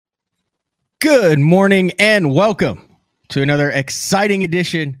Good morning and welcome to another exciting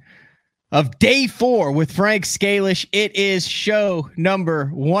edition of Day 4 with Frank Scalish. It is show number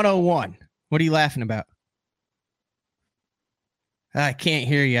 101. What are you laughing about? I can't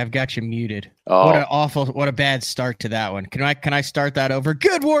hear you. I've got you muted. Oh. What a bad start to that one. Can I start that over?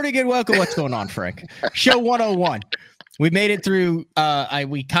 Good morning and welcome. What's going on, Frank? Show 101. We made it through.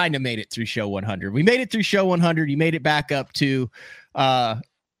 We kind of made it through show 100. We made it through show 100. You made it back up to the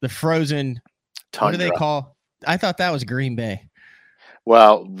frozen Tundra. What do they call? I thought that was Green Bay.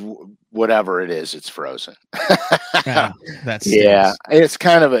 Well, whatever it is, it's frozen. That's yeah. It was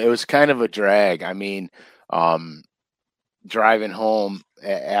kind of a drag. I mean, driving home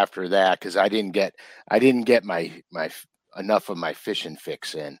after that because I didn't get my enough of my fishing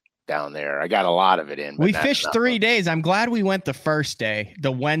fix in down there. I got a lot of it in. We fished 3 days. I'm glad we went the first day, the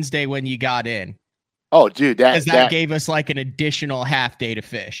Wednesday when you got in. Oh, dude, that gave us like an additional half day to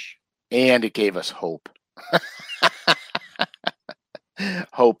fish. And it gave us hope.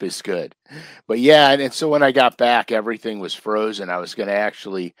 Hope is good. But yeah, and so when I got back, everything was frozen. I was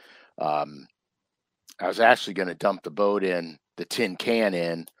actually going to dump the boat in, the tin can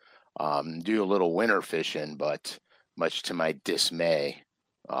in, do a little winter fishing, but much to my dismay,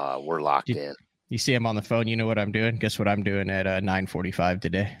 we're locked in. You see him on the phone, you know what I'm doing? Guess what I'm doing at 9:45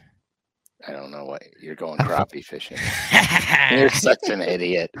 today? I don't know what you're going crappie fishing. You're such an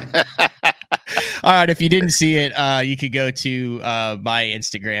idiot. All right. If you didn't see it, you could go to my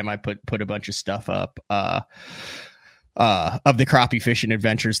Instagram. I put a bunch of stuff up of the crappie fishing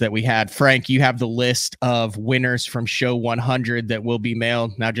adventures that we had. Frank, you have the list of winners from show 100 that will be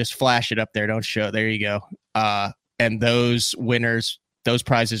mailed. Now just flash it up there. Don't show. There you go. And those winners, those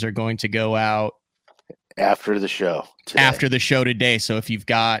prizes are going to go out after the show today. So if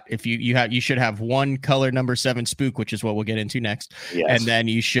you should have one color number 7 spook, which is what we'll get into next. Yes. And then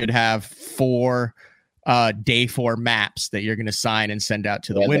you should have 4 day 4 maps that you're going to sign and send out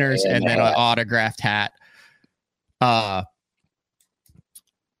to the winners, and then an autographed hat.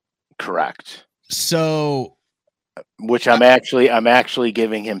 Correct. So which I'm actually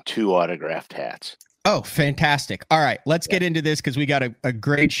giving him 2 autographed hats. Oh, fantastic. All right, let's get into this because we got a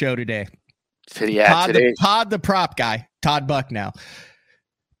great show today. Todd the prop guy, Todd Bucknow,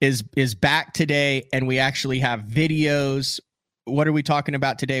 is back today, and we actually have videos. What are we talking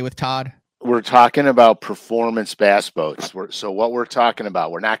about today with Todd? We're talking about performance bass boats. So what we're talking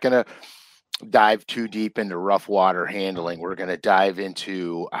about, we're not going to dive too deep into rough water handling. We're going to dive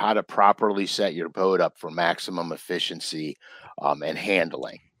into how to properly set your boat up for maximum efficiency and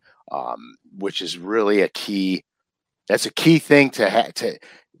handling, which is really a key. That's a key thing to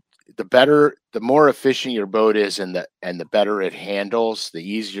the more efficient your boat is and the better it handles, the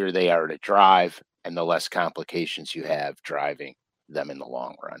easier they are to drive and the less complications you have driving them in the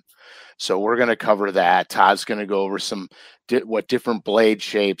long run. So we're going to cover that. Todd's going to go over what different blade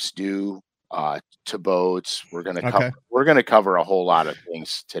shapes do to boats. We're going to cover a whole lot of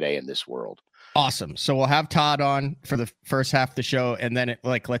things today in this world. Awesome. So we'll have Todd on for the first half of the show, and then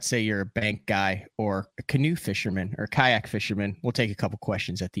let's say you're a bank guy or a canoe fisherman or kayak fisherman. We'll take a couple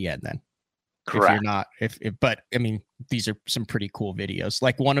questions at the end then. Correct. If you're not, but I mean, these are some pretty cool videos.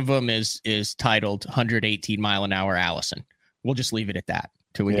 Like one of them is titled 118 mile an hour Allison. We'll just leave it at that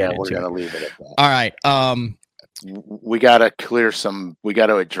till we get into it. We're going to leave it at that. All right. We got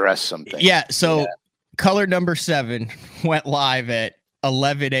to address something. Yeah. So color number 7 went live at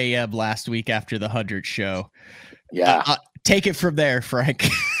 11 a.m. last week after the 100 show. Yeah. Take it from there, Frank.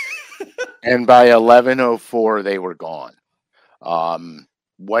 And by 11:04, they were gone.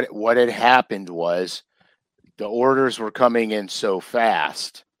 What had happened was the orders were coming in so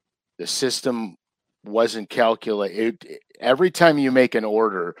fast, the system wasn't calculated. Every time you make an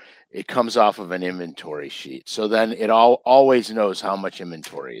order, it comes off of an inventory sheet. So then it always knows how much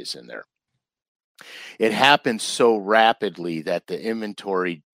inventory is in there. It happened so rapidly that the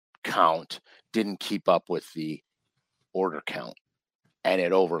inventory count didn't keep up with the order count, and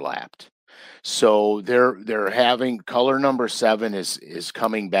it overlapped. So they're having color number 7 is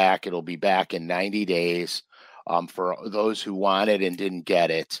coming back. It'll be back in 90 days for those who want it and didn't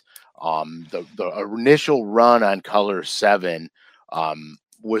get it. The initial run on color 7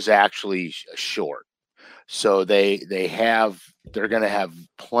 was actually short. So they're going to have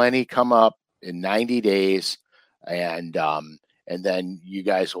plenty come up in 90 days, and then you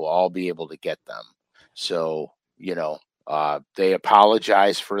guys will all be able to get them. So, they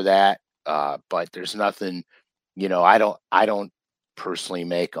apologize for that, but there's nothing, I don't personally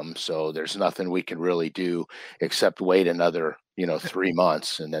make them, so there's nothing we can really do except wait another 3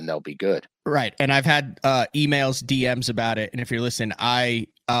 months, and then they'll be good. Right. And I've had emails, DMs about it. And if you're listening, I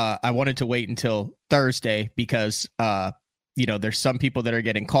wanted to wait until Thursday because there's some people that are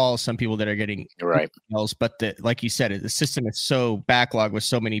getting calls, some people that are getting emails, but like you said, the system is so backlogged with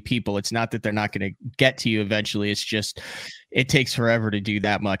so many people. It's not that they're not going to get to you eventually. It's just it takes forever to do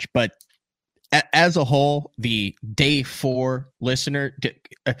that much. But as a whole, the day 4 listener,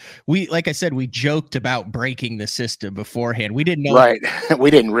 like I said, we joked about breaking the system beforehand. We didn't know. Right.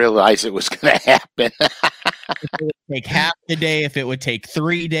 We didn't realize it was going to happen. If it would take half the day, if it would take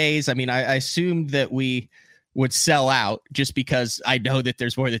 3 days. I mean, I assumed that we would sell out just because I know that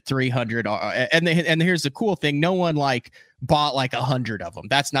there's more than 300. And here's the cool thing. No one bought 100 of them.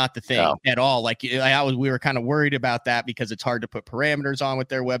 That's not the thing at all. We were kind of worried about that because it's hard to put parameters on with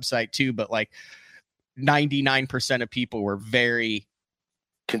their website too. But 99% of people were very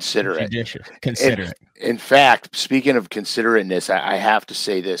considerate. In fact, speaking of considerateness, I have to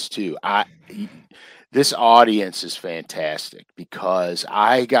say this too. This audience is fantastic because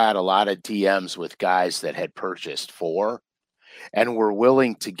I got a lot of DMs with guys that had purchased 4 and were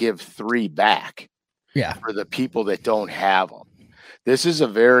willing to give 3 back. Yeah. For the people that don't have them. This is a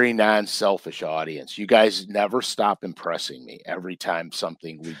very non-selfish audience. You guys never stop impressing me every time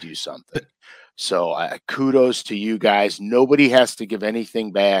we do something. So kudos to you guys. Nobody has to give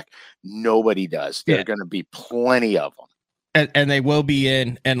anything back. Nobody does. There are going to be plenty of them. And they will be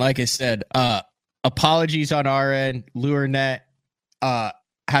in. And like I said, apologies on our end. LureNet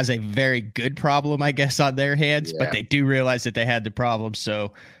has a very good problem, I guess, on their hands, but they do realize that they had the problem.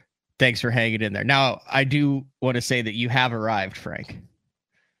 So thanks for hanging in there. Now, I do want to say that you have arrived, Frank.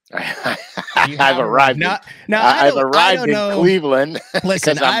 I've arrived. I've arrived in Cleveland.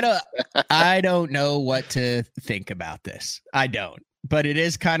 Listen, I don't know what to think about this. I don't, but it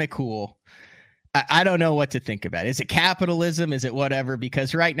is kind of cool. I don't know what to think about. Is it capitalism? Is it whatever?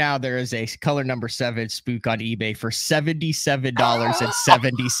 Because right now there is a color number 7 spook on eBay for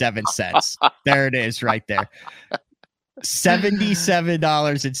 $77.77. There it is right there.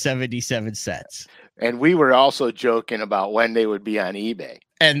 $77.77. And we were also joking about when they would be on eBay.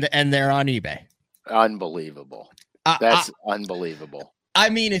 And they're on eBay. Unbelievable. That's unbelievable. I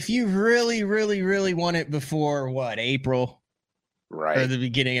mean, if you really, really, really want it before April, right, or the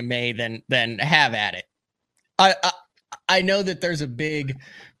beginning of May, then have at it. I know that there's a big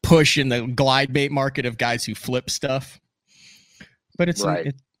push in the glide bait market of guys who flip stuff, but it's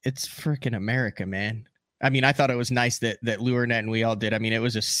freaking America, man. I mean, I thought it was nice that LureNet and we all did. I mean, it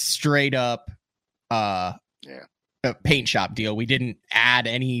was a straight up a paint shop deal. We didn't add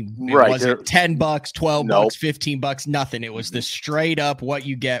any. It wasn't $10, $12, $15, nothing. It was the straight up what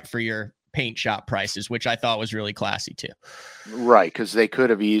you get for your paint shop prices, which I thought was really classy too. Right, because they could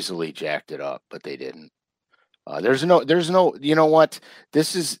have easily jacked it up, but they didn't. There's no. You know what?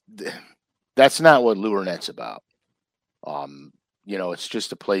 That's not what LureNet's about. It's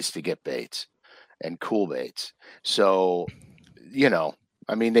just a place to get baits. And cool baits. So,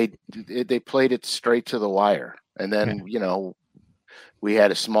 I mean, they played it straight to the wire. And then, we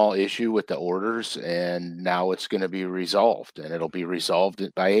had a small issue with the orders, and now it's going to be resolved, and it'll be resolved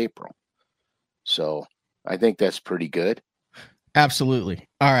by April. So I think that's pretty good. Absolutely.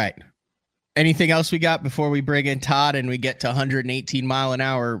 All right. Anything else we got before we bring in Todd and we get to 118 mile an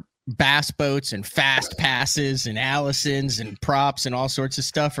hour bass boats and fast passes and Allisons and props and all sorts of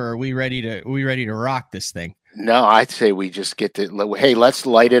stuff, or are we ready to rock this thing? No, I'd say we just get to, hey, let's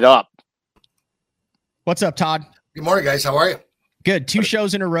light it up. What's up, Todd? Good morning, guys. How are you? Good. 2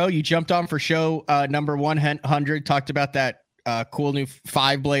 shows in a row. You jumped on for show number 100, talked about that cool new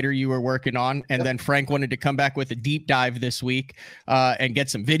 5-blader you were working on, and then Frank wanted to come back with a deep dive this week and get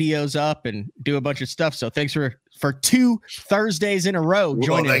some videos up and do a bunch of stuff. So thanks for 2 Thursdays in a row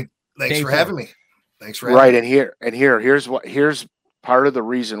joining. Thanks for having me. Thanks for having me. And here's part of the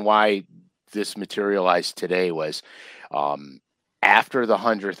reason why this materialized today was after the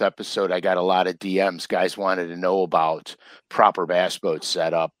 100th episode, I got a lot of DMs. Guys wanted to know about proper bass boat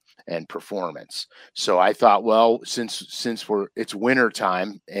setup and performance. So I thought, well, since it's winter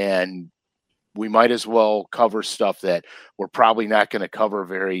time and we might as well cover stuff that we're probably not going to cover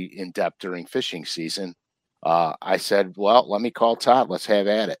very in depth during fishing season. I said, well, let me call Todd. Let's have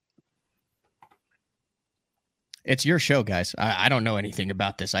at it. It's your show, guys. I don't know anything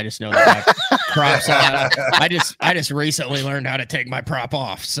about this. I just know that my props on. I just recently learned how to take my prop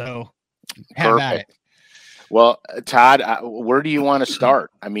off. So have at it. Well, Todd, where do you want to start?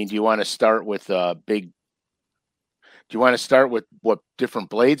 I mean, do you want to start with do you want to start with what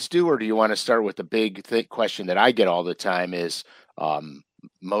different blades do, or do you want to start with the big question that I get all the time is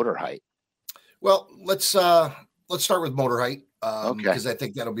motor height? Well, let's start with motor height, Okay. because I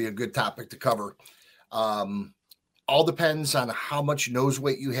think that'll be a good topic to cover. All depends on how much nose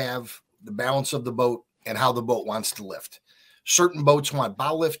weight you have, the balance of the boat, and how the boat wants to lift. Certain boats want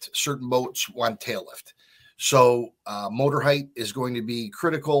bow lift, certain boats want tail lift. So motor height is going to be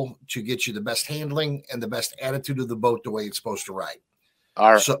critical to get you the best handling and the best attitude of the boat the way it's supposed to ride.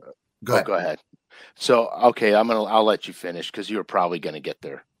 All right. So go ahead. So, okay, I'll let you finish because you're probably going to get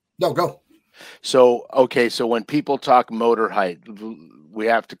there. No, go. So, okay, so when people talk motor height, we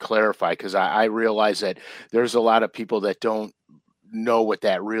have to clarify, because I realize that there's a lot of people that don't know what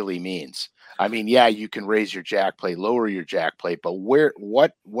that really means. I mean, yeah, you can raise your jack plate, lower your jack plate, but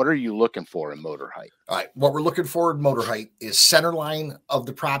what are you looking for in motor height? All right, what we're looking for in motor height is center line of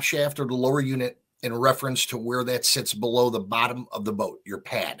the prop shaft or the lower unit in reference to where that sits below the bottom of the boat, your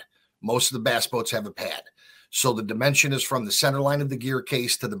pad. Most of the bass boats have a pad. So the dimension is from the center line of the gear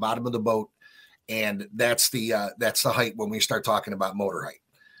case to the bottom of the boat. And that's the height when we start talking about motor height.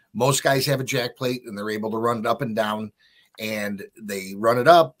 Most guys have a jack plate and they're able to run it up and down, and they run it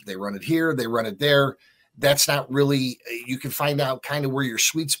up, they run it here, they run it there. That's not really, you can find out kind of where your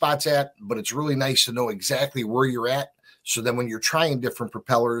sweet spot's at, but it's really nice to know exactly where you're at. So then when you're trying different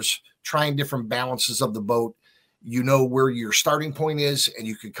propellers, trying different balances of the boat, you know where your starting point is, and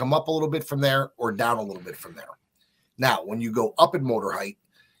you can come up a little bit from there or down a little bit from there. Now, when you go up in motor height,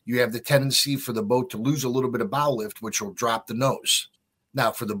 you have the tendency for the boat to lose a little bit of bow lift, which will drop the nose.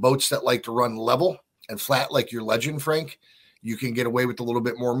 Now, for the boats that like to run level and flat like your Legend, Frank, you can get away with a little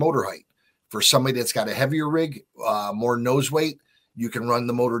bit more motor height. For somebody that's got a heavier rig, more nose weight, you can run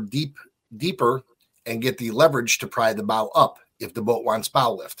the motor deeper and get the leverage to pry the bow up if the boat wants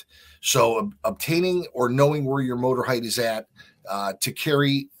bow lift. So obtaining or knowing where your motor height is at to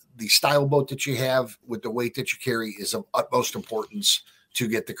carry the style boat that you have with the weight that you carry is of utmost importance to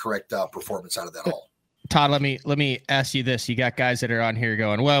get the correct performance out of that hull. Todd, let me ask you this. You got guys that are on here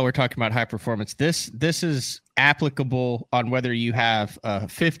going, well, we're talking about high performance. This is applicable on whether you have a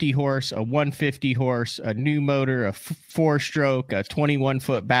 50 horse, a 150 horse, a new motor, a 4-stroke, a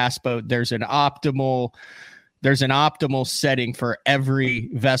 21-foot bass boat. There's an optimal setting for every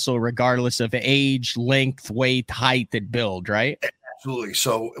vessel, regardless of age, length, weight, height, and build, right? Absolutely.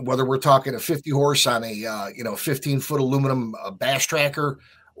 So whether we're talking a 50 horse on a 15-foot aluminum bass tracker,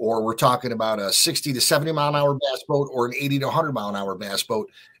 or we're talking about a 60 to 70 mile an hour bass boat, or an 80 to 100 mile an hour bass boat,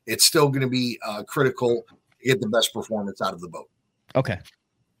 it's still going to be critical to get the best performance out of the boat. Okay.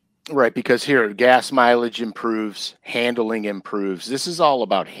 Right, because here gas mileage improves, handling improves. This is all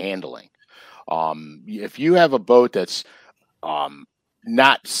about handling. If you have a boat that's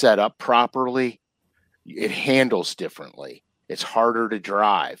not set up properly, it handles differently. It's harder to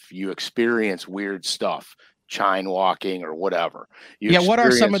drive. You experience weird stuff, chine walking or whatever. What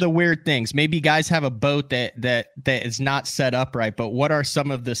are some of the weird things? Maybe guys have a boat that is not set up right, but what are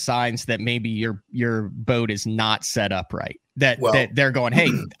some of the signs that maybe your boat is not set up right? That they're going,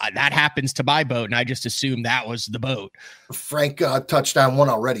 hey, that happens to my boat, and I just assumed that was the boat. Frank touched on one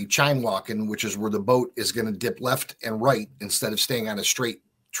already, chine walking, which is where the boat is going to dip left and right instead of staying on a straight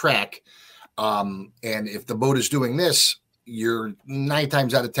track. And if the boat is doing this, you're 9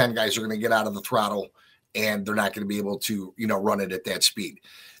 times out of 10 guys are going to get out of the throttle, and they're not going to be able to, run it at that speed.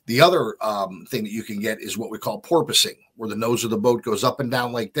 The other thing that you can get is what we call porpoising, where the nose of the boat goes up and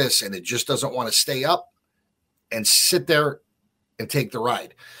down like this, and it just doesn't want to stay up and sit there and take the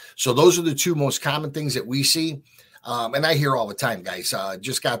ride. So those are the two most common things that we see. And I hear all the time, guys,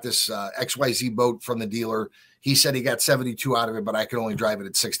 just got this XYZ boat from the dealer. He said he got 72 out of it, but I can only drive it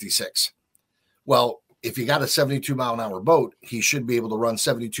at 66. Well, if you got a 72 mile an hour boat, he should be able to run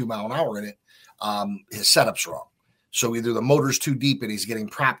 72 mile an hour in it. His setup's wrong. So either the motor's too deep and he's getting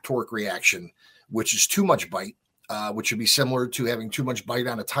prop torque reaction, which is too much bite, which would be similar to having too much bite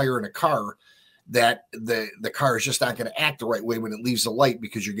on a tire in a car, that the car is just not going to act the right way when it leaves the light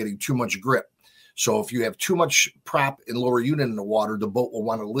because you're getting too much grip. So if you have too much prop and lower unit in the water, the boat will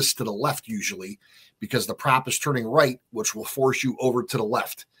want to list to the left usually because the prop is turning right, which will force you over to the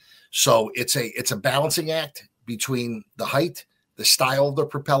left. So it's a balancing act between the height, the style of the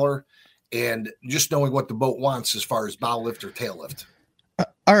propeller, and just knowing what the boat wants as far as bow lift or tail lift.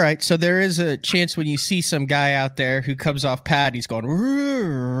 All right. So there is a chance when you see some guy out there who comes off pad, he's going,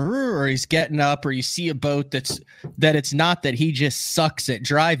 or he's getting up, or you see a boat that it's not that he just sucks at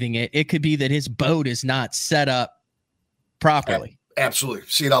driving it. It could be that his boat is not set up properly. Absolutely.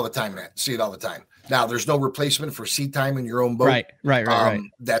 See it all the time, man. See it all the time. Now, there's no replacement for seat time in your own boat. Right.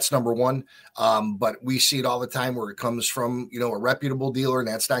 That's number one. But we see it all the time where it comes from, a reputable dealer, and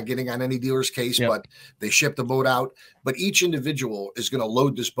that's not getting on any dealer's case, but they ship the boat out. But each individual is going to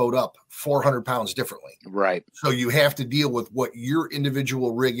load this boat up 400 pounds differently. Right. So you have to deal with what your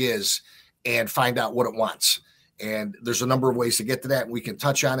individual rig is and find out what it wants. And there's a number of ways to get to that. We can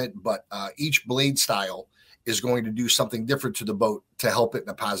touch on it, but each blade style is going to do something different to the boat to help it in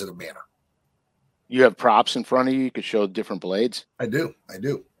a positive manner. You have props in front of you. You could show different blades. I do.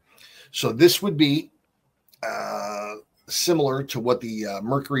 So this would be similar to what the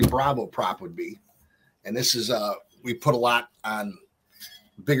Mercury Bravo prop would be. And this is, we put a lot on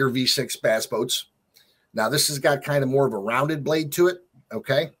bigger V6 bass boats. Now this has got kind of more of a rounded blade to it.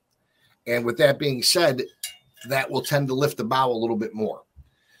 Okay. And with that being said, that will tend to lift the bow a little bit more.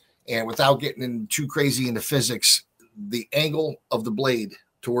 And without getting in too crazy into physics, the angle of the blade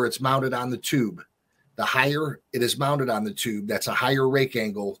to where it's mounted on the tube, the higher it is mounted on the tube, that's a higher rake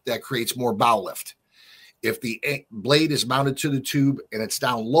angle that creates more bow lift. If the blade is mounted to the tube and it's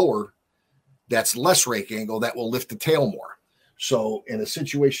down lower, that's less rake angle that will lift the tail more. So in a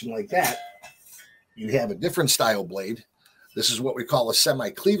situation like that, you have a different style blade. This is what we call a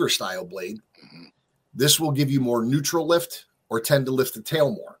semi-cleaver style blade. This will give you more neutral lift or tend to lift the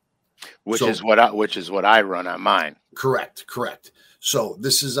tail more. Which is what I run on mine. Correct. So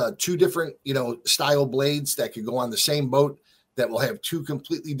this is two different, style blades that could go on the same boat that will have two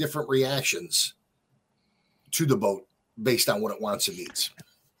completely different reactions to the boat based on what it wants and needs.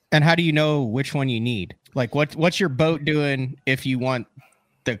 And how do you know which one you need? Like what's your boat doing if you want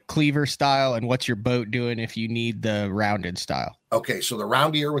the cleaver style, and what's your boat doing if you need the rounded style? Okay, so the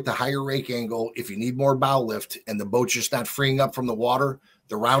round ear with the higher rake angle, if you need more bow lift and the boat's just not freeing up from the water,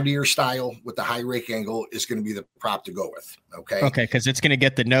 the round ear style with the high rake angle is going to be the prop to go with. Okay, because it's going to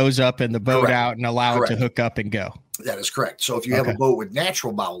get the nose up and the boat out and allow it to hook up and go. That is correct. So if you have a boat with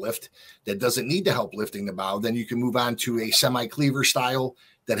natural bow lift that doesn't need to help lifting the bow, then you can move on to a semi-cleaver style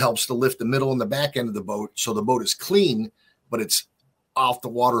that helps to lift the middle and the back end of the boat. So the boat is clean, but it's off the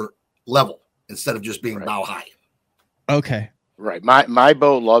water level instead of just being bow high. Okay. Right. My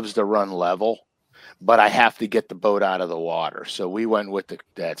boat loves to run level, but I have to get the boat out of the water. So we went with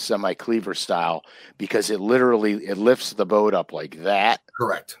that semi-cleaver style because it lifts the boat up like that.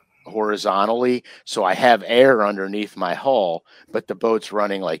 Correct. Horizontally. So I have air underneath my hull, but the boat's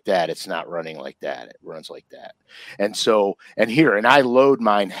running like that. It's not running like that. It runs like that. And I load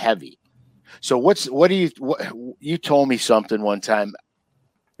mine heavy. So you told me something one time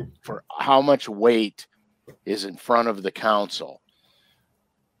for how much weight is in front of the console.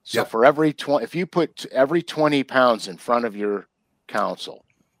 So for every 20, if you put every 20 pounds in front of your console,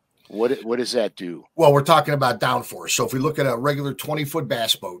 what does that do? Well, we're talking about downforce. So if we look at a regular 20-foot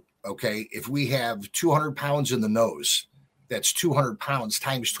bass boat, okay, if we have 200 pounds in the nose, that's 200 pounds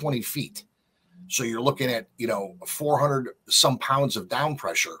times 20 feet. So you're looking at, 400 some pounds of down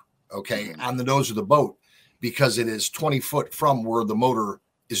pressure, okay, on the nose of the boat, because it is 20 foot from where the motor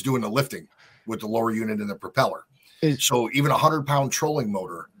is doing the lifting with the lower unit and the propeller. So even a 100-pound trolling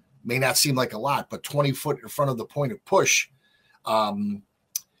motor may not seem like a lot, but 20 foot in front of the point of push.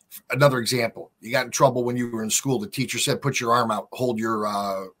 Another example, you got in trouble when you were in school. The teacher said, put your arm out, hold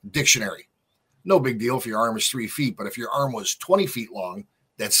your dictionary. No big deal if your arm is 3 feet, but if your arm was 20 feet long,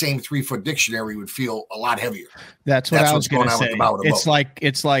 that same 3-foot dictionary would feel a lot heavier. That's what I was going to say.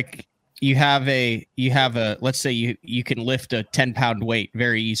 It's like you have a, let's say you can lift a 10-pound weight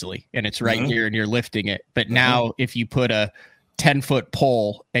very easily and it's right here and you're lifting it. But now if you put a 10-foot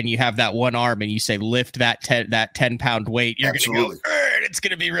pole and you have that one arm and you say, lift that 10-pound weight, you're going to go, it's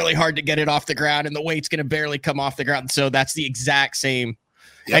going to be really hard to get it off the ground and the weight's going to barely come off the ground. So that's the exact same.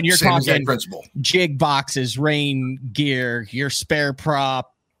 Yep, and you're talking jig boxes, rain gear, your spare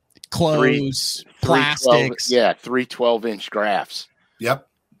prop, clothes, plastics. 3 12-inch graphs. Yep.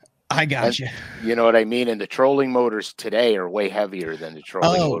 I got you. You know what I mean? And the trolling motors today are way heavier than the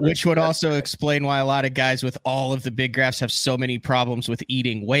trolling motors. Which would also explain why a lot of guys with all of the big graphs have so many problems with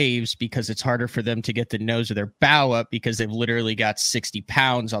eating waves, because it's harder for them to get the nose of their bow up because they've literally got 60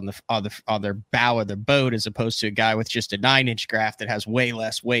 pounds on their bow of their boat, as opposed to a guy with just a 9-inch graph that has way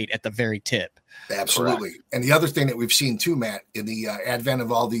less weight at the very tip. Absolutely. Correct. And the other thing that we've seen too, Matt, in the advent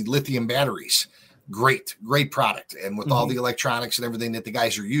of all the lithium batteries, great product. And with all the electronics and everything that the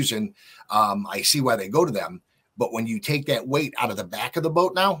guys are using, I see why they go to them. But when you take that weight out of the back of the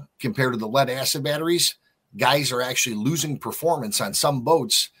boat now, compared to the lead acid batteries, guys are actually losing performance on some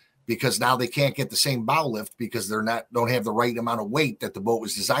boats because now they can't get the same bow lift because don't have the right amount of weight that the boat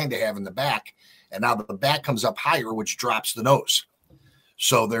was designed to have in the back. And now the back comes up higher, which drops the nose.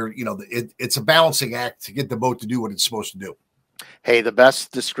 So they're, it's a balancing act to get the boat to do what it's supposed to do. Hey, the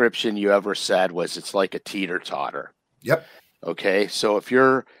best description you ever said was it's like a teeter-totter. Yep. Okay. So if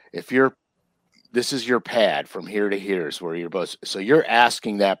this is your pad from here to here is where you're both. So you're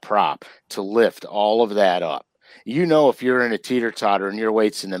asking that prop to lift all of that up. If you're in a teeter-totter and your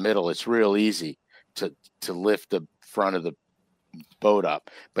weight's in the middle, it's real easy to lift the front of the boat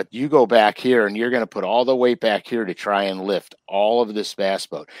up. But you go back here and you're going to put all the weight back here to try and lift all of this bass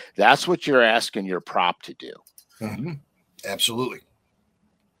boat. That's what you're asking your prop to do. Mm-hmm. Absolutely.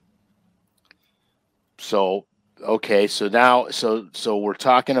 So, okay. So now, so we're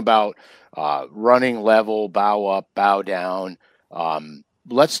talking about running level, bow up, bow down.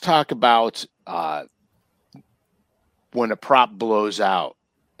 Let's talk about when a prop blows out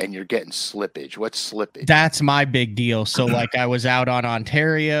and you're getting slippage. What's slippage? That's my big deal. So like I was out on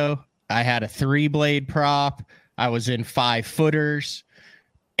Ontario, I had a 3-blade prop. I was in 5-footers.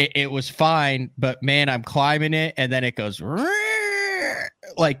 It was fine, but man, I'm climbing it and then it goes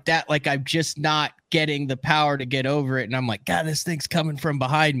like that. Like I'm just not getting the power to get over it. And I'm like, God, this thing's coming from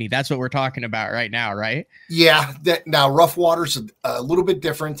behind me. That's what we're talking about right now, right? Yeah. Now rough water's a little bit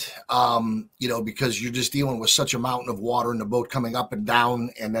different, because you're just dealing with such a mountain of water and the boat coming up and down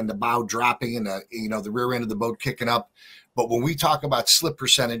and then the bow dropping and the rear end of the boat kicking up. But when we talk about slip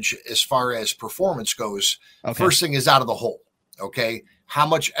percentage, as far as performance goes, First thing is out of the hole. Okay. How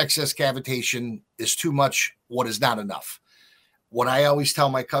much excess cavitation is too much? What is not enough? What I always tell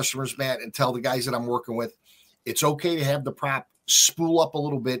my customers, Matt, and tell the guys that I'm working with, it's okay to have the prop spool up a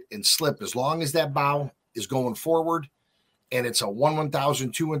little bit and slip as long as that bow is going forward and it's a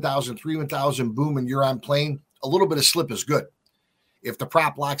 1,000, 2 1,000, 3 1,000 boom and you're on plane. A little bit of slip is good. If the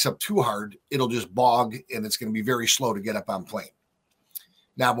prop locks up too hard, it'll just bog and it's going to be very slow to get up on plane.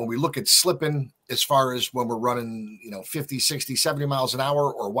 Now, when we look at slipping, as far as when we're running, 50, 60, 70 miles an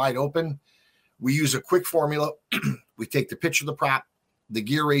hour or wide open, we use a quick formula. We take the pitch of the prop, the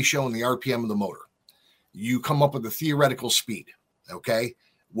gear ratio, and the RPM of the motor. You come up with a theoretical speed, okay?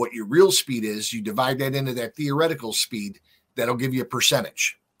 What your real speed is, you divide that into that theoretical speed, that'll give you a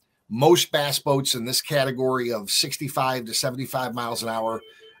percentage. Most bass boats in this category of 65 to 75 miles an hour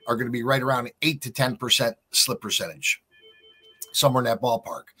are going to be right around 8 to 10% slip percentage, somewhere in that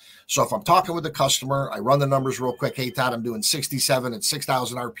ballpark. So if I'm talking with a customer, I run the numbers real quick. Hey, Todd, I'm doing 67 at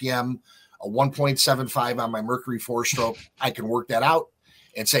 6,000 RPM, a 1.75 on my Mercury 4-stroke. I can work that out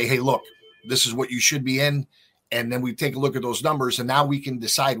and say, hey, look, this is what you should be in. And then we take a look at those numbers, and now we can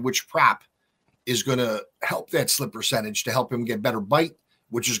decide which prop is going to help that slip percentage to help him get better bite,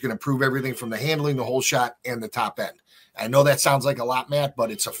 which is going to improve everything from the handling, the whole shot, and the top end. I know that sounds like a lot, Matt, but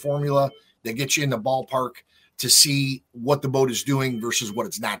it's a formula that gets you in the ballpark to see what the boat is doing versus what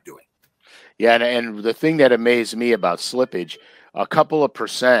it's not doing. Yeah, and the thing that amazed me about slippage, a couple of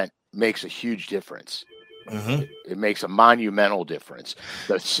percent makes a huge difference. Mm-hmm. It makes a monumental difference.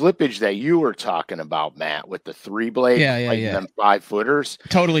 The slippage that you were talking about, Matt, with the 3-blade, them 5-footers,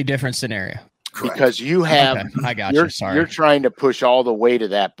 totally different scenario. Correct. Because you have, I got you. Sorry, you're trying to push all the weight of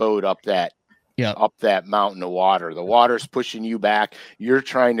that boat up that mountain of water. The water's pushing you back. You're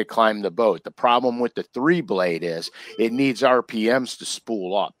trying to climb the boat. The problem with the 3-blade is it needs RPMs to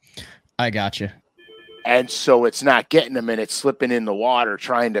spool up. I got you. And so it's not getting them, and it's slipping in the water,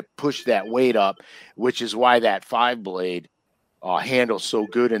 trying to push that weight up, which is why that 5-blade handles so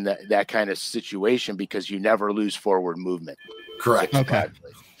good in that kind of situation, because you never lose forward movement. Correct. Okay.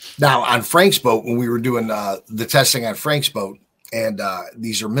 Now, on Frank's boat, when we were doing the testing on Frank's boat, and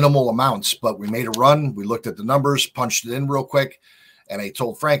these are minimal amounts, but we made a run. We looked at the numbers, punched it in real quick, and I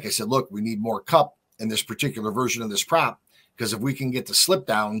told Frank, I said, look, we need more cup in this particular version of this prop, because if we can get the slip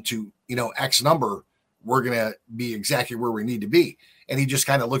down to, X number, we're going to be exactly where we need to be. And he just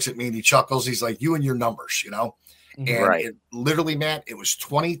kind of looks at me and he chuckles. He's like, you and your numbers, and it literally, Matt, it was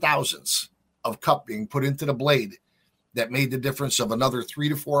 20 thousandths of cup being put into the blade that made the difference of another 3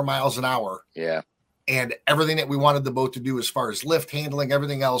 to 4 miles an hour. Yeah. And everything that we wanted the boat to do as far as lift, handling,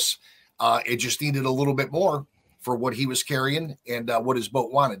 everything else, it just needed a little bit more for what he was carrying and what his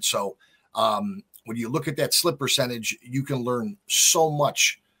boat wanted. So when you look at that slip percentage, you can learn so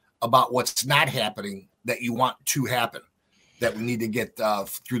much about what's not happening that you want to happen, that we need to get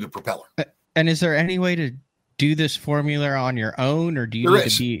through the propeller. And is there any way to do this formula on your own, or do you need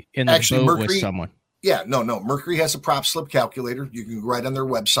to be in the boat Mercury, with someone? Yeah, no. Mercury has a prop slip calculator. You can go right on their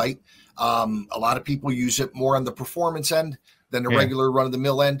website. A lot of people use it more on the performance end than the regular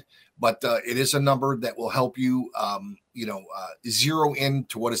run-of-the-mill end, but it is a number that will help you, zero in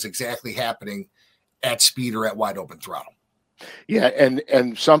to what is exactly happening at speed or at wide open throttle. Yeah,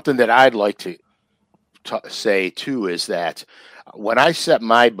 and something that I'd like to say too is that when I set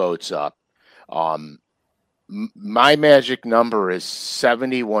my boats up, my magic number is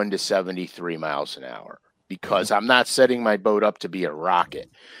 71 to 73 miles an hour, because I'm not setting my boat up to be a rocket.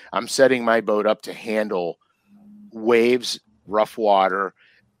 I'm setting my boat up to handle waves, rough water,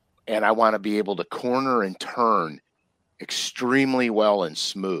 and I want to be able to corner and turn extremely well and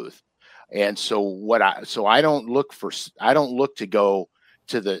smooth. And so I don't look to go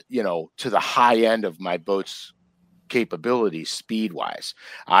to the high end of my boat's capabilities speed wise.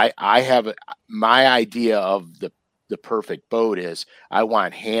 I have my idea of the perfect boat is I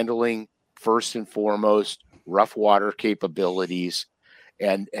want handling first and foremost, rough water capabilities,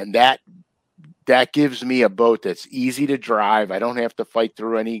 and that gives me a boat that's easy to drive. I don't have to fight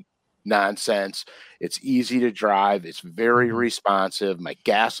through any nonsense. It's easy to drive. It's very responsive. My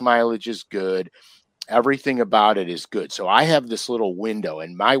gas mileage is good. Everything about it is good. So I have this little window,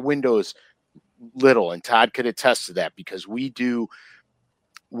 and my window is little, and Todd could attest to that, because we do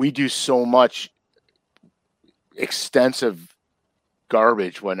so much extensive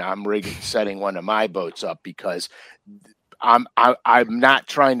garbage when I'm setting one of my boats up, because I'm not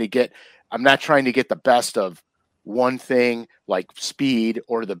trying to get the best of one thing like speed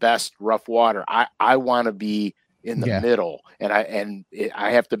or the best rough water. I want to be in the middle, and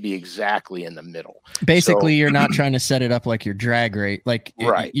I have to be exactly in the middle. Basically, you're not trying to set it up like your drag race, like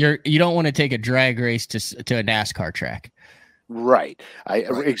right. You don't want to take a drag race to a NASCAR track. Right.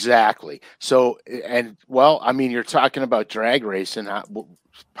 Exactly. So, and well, I mean, you're talking about drag racing.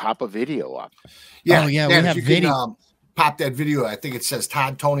 Pop a video up. Yeah. Oh, yeah. We have video. Pop that video. I think it says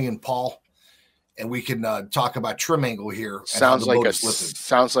Todd, Tony, and Paul. And we can talk about trim angle here. Sounds like a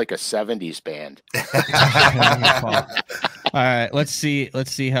 70s band. All right, let's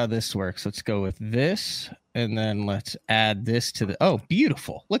see how this works. Let's go with this, and then let's add this to the. Oh,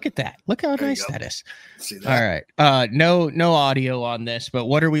 beautiful! Look at that. Look how nice that is. See that? All right. No audio on this, but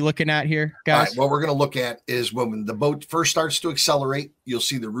what are we looking at here, guys? All right, what we're going to look at is when the boat first starts to accelerate, you'll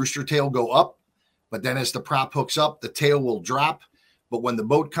see the rooster tail go up, but then as the prop hooks up, the tail will drop. But when the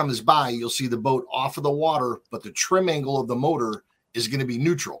boat comes by, you'll see the boat off of the water, but the trim angle of the motor is going to be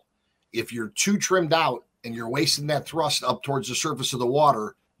neutral. If you're too trimmed out and you're wasting that thrust up towards the surface of the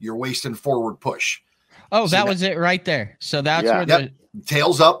water, you're wasting forward push. Oh, that was it right there. So that's where the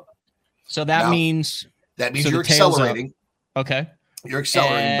tail's up. So that means you're accelerating. Okay. You're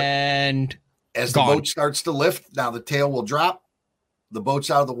accelerating. And as the boat starts to lift, now the tail will drop. The boat's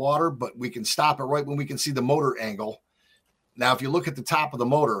out of the water, but we can stop it right when we can see the motor angle. Now, if you look at the top of the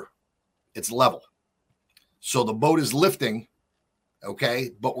motor, it's level. So the boat is lifting,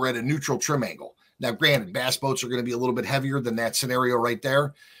 okay, but we're at a neutral trim angle. Now, granted, bass boats are going to be a little bit heavier than that scenario right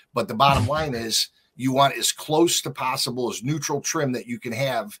there. But the bottom line is you want as close to possible as neutral trim that you can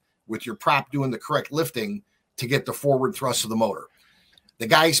have with your prop doing the correct lifting to get the forward thrust of the motor. The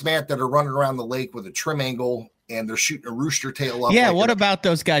guys, Matt, that are running around the lake with a trim angle and they're shooting a rooster tail up. Yeah, what about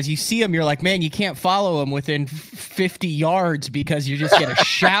those guys? You see them, you're like, man, you can't follow them within 50 yards because you just get a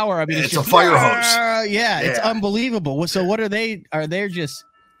shower. I mean, it's a fire hose. Yeah, it's unbelievable. So what are they? Are they just...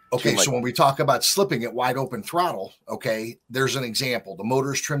 Okay, so when we talk about slipping at wide open throttle, okay, there's an example. The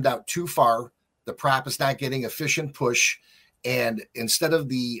motor is trimmed out too far. The prop is not getting efficient push. And instead of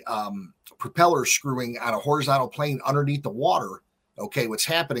the propeller screwing on a horizontal plane underneath the water, okay, what's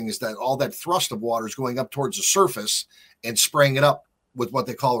happening is that all that thrust of water is going up towards the surface and spraying it up with what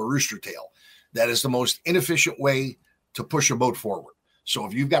they call a rooster tail. That is the most inefficient way to push a boat forward. So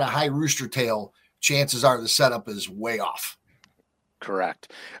if you've got a high rooster tail, chances are the setup is way off.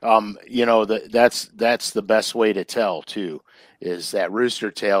 Correct. That's the best way to tell too, is that rooster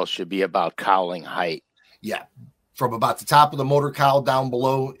tail should be about cowling height. Yeah. From about the top of the motor cowl down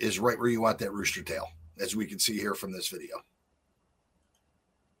below is right where you want that rooster tail, as we can see here from this video.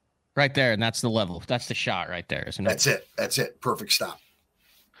 Right there, and that's the level. That's the shot right there, isn't it? That's it. Perfect stop.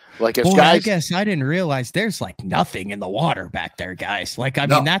 Like if I guess I didn't realize there's like nothing in the water back there, guys. Like, I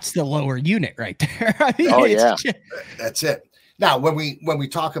mean, that's the lower unit right there. I mean, that's it. Now, when we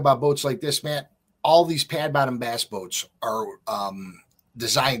talk about boats like this, Matt, all these pad bottom bass boats are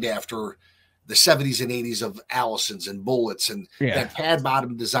designed after the 70s and 80s of Allisons and Bullets, and that pad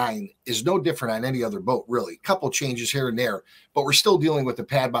bottom design is no different on any other boat, really. A couple changes here and there, but we're still dealing with the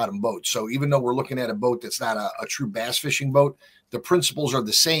pad bottom boat. So even though we're looking at a boat that's not a true bass fishing boat, the principles are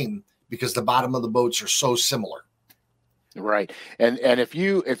the same because the bottom of the boats are so similar. Right. And if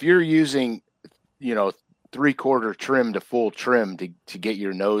you're using, 3/4 trim to full trim to get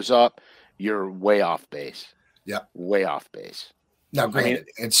your nose up, you're way off base. Yep. Way off base. Now, granted,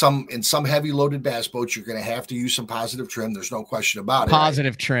 in some heavy loaded bass boats, you're going to have to use some positive trim. There's no question about it.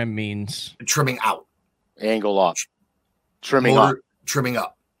 Positive trim means trimming out, angle up. Trimming up. Trimming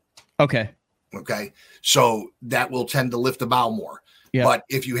up. Okay. Okay. So that will tend to lift the bow more. Yeah. But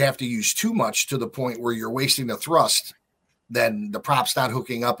if you have to use too much to the point where you're wasting the thrust, then the prop's not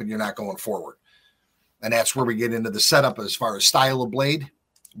hooking up and you're not going forward. And that's where we get into the setup as far as style of blade.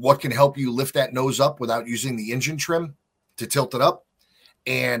 What can help you lift that nose up without using the engine trim to tilt it up,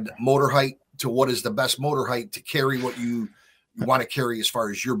 and motor height to what is the best motor height to carry what you want to carry as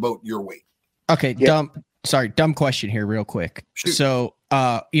far as your boat, your weight. Okay. Dumb question here real quick. Shoot. So,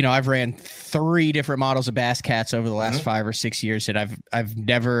 I've ran 3 different models of Bass Cats over the last 5 or 6 years, and I've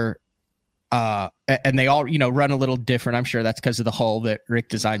never, and they all, run a little different. I'm sure that's because of the hull that Rick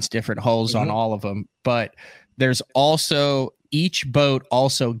designs different hulls on all of them, but there's also, each boat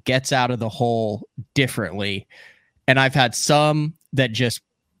also gets out of the hole differently. And I've had some that just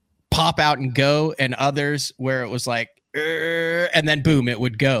pop out and go, and others where it was like, and then boom, it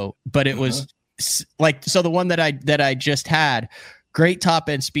would go. But it was like, so the one that I just had, great top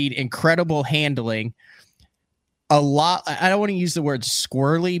end speed, incredible handling, a lot. I don't want to use the word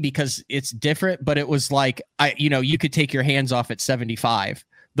squirrely because it's different, but it was like, you could take your hands off at 75.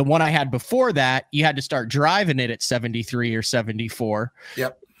 The one I had before that, you had to start driving it at 73 or 74.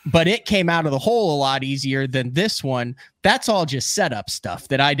 Yep. But it came out of the hole a lot easier than this one. That's all just setup stuff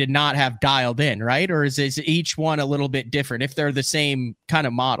that I did not have dialed in, right? Or is each one a little bit different if they're the same kind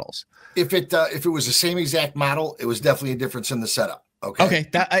of models? If it was the same exact model, it was definitely a difference in the setup. Okay.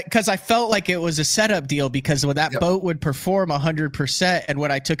 Because I felt like it was a setup deal, because when that boat would perform 100%, and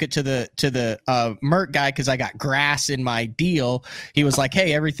when I took it to the Merc guy, because I got grass in my deal, he was like,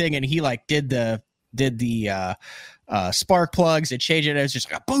 "Hey, everything," and he like did the spark plugs and changed it. It was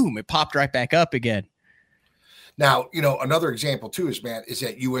just like, boom, it popped right back up again. Now, another example too is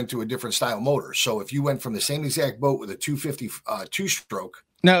that you went to a different style motor. So if you went from the same exact boat with a 250 2-stroke.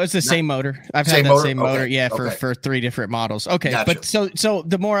 No, it's the same motor. I've had that same motor. For 3 different models. Okay. Gotcha. But so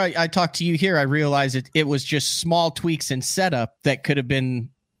the more I talk to you here, I realize it was just small tweaks in setup that could have been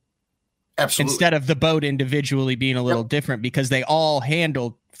absolutely, instead of the boat individually being a little different, because they all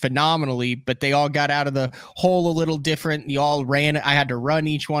handled phenomenally, but they all got out of the hole a little different. You all ran. I had to run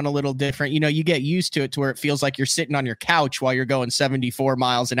each one a little different. You get used to it to where it feels like you're sitting on your couch while you're going 74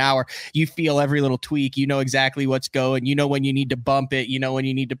 miles an hour. You feel every little tweak. You know exactly what's going. You know when you need to bump it. You know when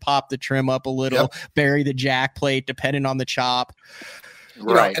you need to pop the trim up a little, bury the jack plate, depending on the chop.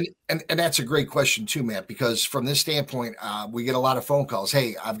 Right. And that's a great question too, Matt, because from this standpoint, we get a lot of phone calls.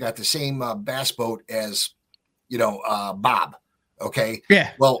 Hey, I've got the same bass boat as, Bob. Okay.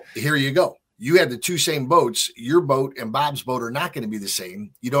 Yeah. Well, here you go. You had the 2 same boats. Your boat and Bob's boat are not going to be the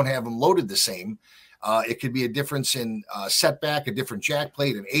same. You don't have them loaded the same. It could be a difference in setback, a different jack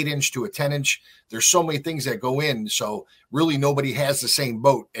plate, an 8-inch to a 10-inch. There's so many things that go in. So really nobody has the same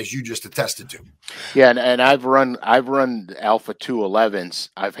boat as you just attested to. Yeah. And I've run Alpha 211s.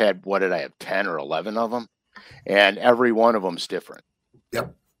 I've had, 10 or 11 of them, and every one of them's different.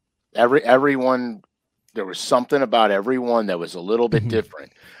 Yep. Every one. There was something about everyone that was a little bit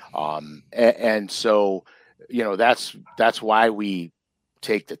different. And so, that's why we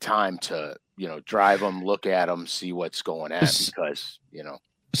take the time to, drive them, look at them, see what's going on, because,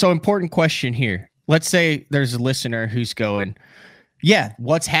 So important question here. Let's say there's a listener who's going, yeah,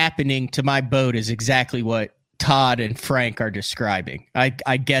 what's happening to my boat is exactly what Todd and Frank are describing.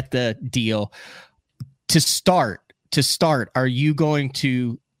 I get the deal. To start, are you going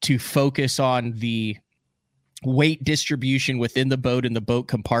to focus on the weight distribution within the boat and the boat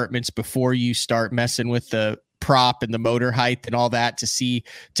compartments before you start messing with the prop and the motor height and all that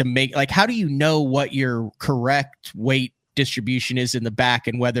to make, like, how do you know what your correct weight distribution is in the back,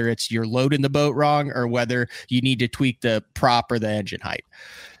 and whether it's you're loading the boat wrong or whether you need to tweak the prop or the engine height?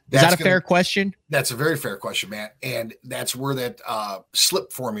 Is that a fair question? That's a very fair question, Matt. And that's where that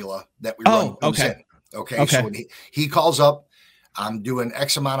slip formula that we run comes in. Okay. So when he calls up, I'm doing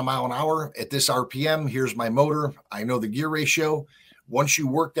X amount of mile an hour at this RPM. Here's my motor. I know the gear ratio. Once you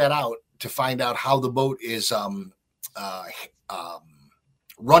work that out to find out how the boat is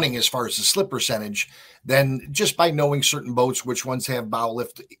running as far as the slip percentage, then just by knowing certain boats, which ones have bow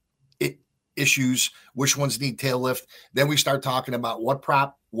lift issues, which ones need tail lift, then we start talking about what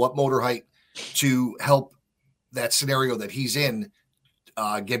prop, what motor height to help that scenario that he's in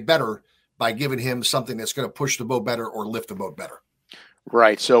get better, by giving him something that's going to push the boat better or lift the boat better.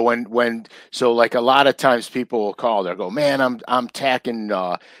 Right. So so like a lot of times people will call, they'll go, man, I'm tacking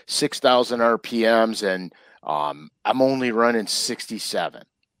 6,000 RPMs and I'm only running 67.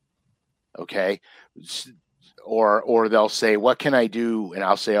 Okay. Or they'll say, what can I do? And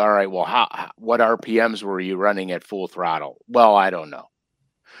I'll say, all right, well, what RPMs were you running at full throttle? Well, I don't know.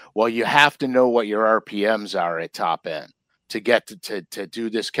 Well, you have to know what your RPMs are at top end. to get to do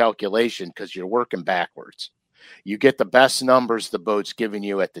this calculation because you're working backwards. You get the best numbers the boat's giving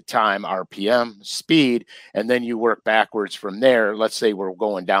you at the time, RPM, speed, and then you work backwards from there. Let's say we're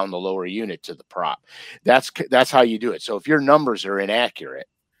going down the lower unit to the prop. That's how you do it. So if your numbers are inaccurate,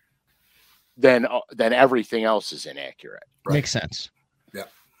 then everything else is inaccurate. Right? Makes sense. Yeah.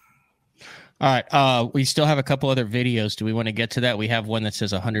 All right. We still have a couple other videos. Do we want to get to that? We have one that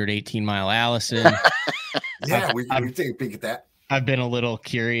says 118 mile Allison. Yeah, we take a peek at that. I've been a little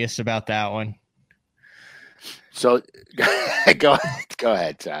curious about that one. So go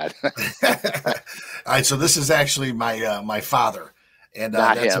ahead, Todd. All right. So this is actually my father, and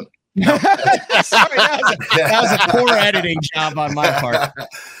not that's him. Sorry, that was a poor editing job on my part.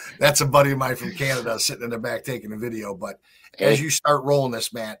 That's a buddy of mine from Canada sitting in the back taking a video. But as you start rolling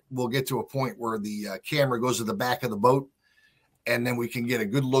this, Matt, we'll get to a point where the camera goes to the back of the boat, and then we can get a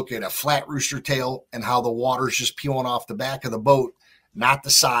good look at a flat rooster tail and how the water's just peeling off the back of the boat, not the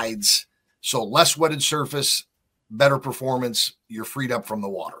sides. So less wetted surface, better performance. You're freed up from the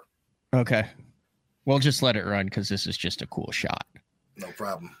water. Okay. We'll just let it run because this is just a cool shot. No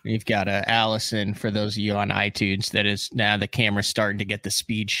problem. You've got a Allison for those of you on iTunes. That is now the camera's starting to get the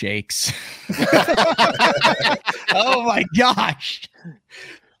speed shakes. Oh my gosh!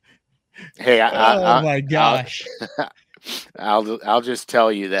 Hey, my gosh! I'll just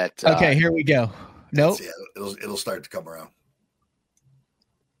tell you that. Okay, here we go. Nope. It'll start to come around.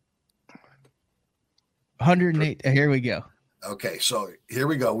 108. Here we go. Okay, so here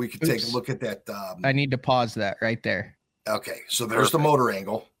we go. We can take a look at that. I need to pause that right there. Okay, so there's the motor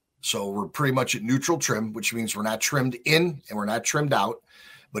angle. So we're pretty much at neutral trim, which means we're not trimmed in and we're not trimmed out.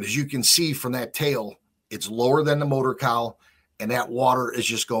 But as you can see from that tail, it's lower than the motor cowl, and that water is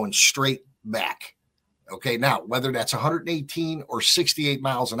just going straight back. Okay, now whether that's 118 or 68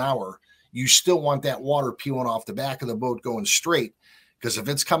 miles an hour, you still want that water peeling off the back of the boat going straight, because if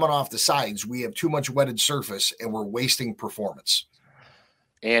it's coming off the sides, we have too much wetted surface and we're wasting performance.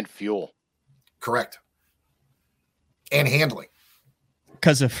 And fuel. Correct. And handling.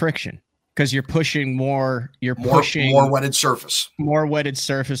 Because of friction. Because you're pushing more, pushing more wetted surface. More wetted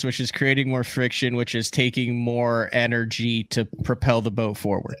surface, which is creating more friction, which is taking more energy to propel the boat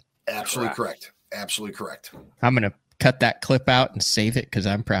forward. Absolutely correct. Absolutely correct. I'm going to cut that clip out and save it because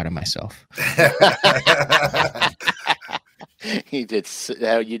I'm proud of myself. You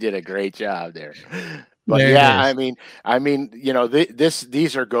did a great job there. But there yeah, I mean, you know,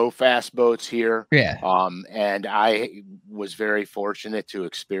 these are go fast boats here. Yeah. And I was very fortunate to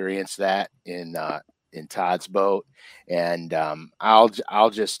experience that in Todd's boat. And I'll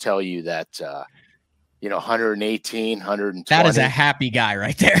just tell you that 118, 120. That is a happy guy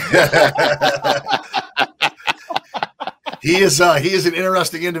right there. He is an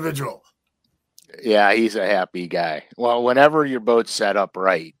interesting individual. Yeah, he's a happy guy. Well, whenever your boat's set up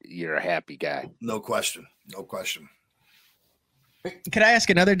right, you're a happy guy. No question. No question. Can I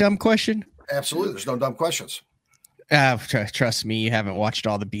ask another dumb question? Absolutely. There's no dumb questions. Trust me, you haven't watched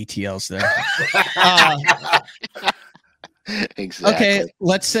all the BTLs there. Exactly. Okay,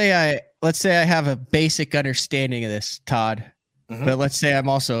 let's say I have a basic understanding of this, Todd. Mm-hmm. But let's say I'm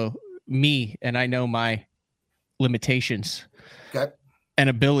also me and I know my limitations and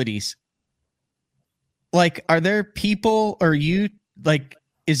abilities. Like, are there people or you like,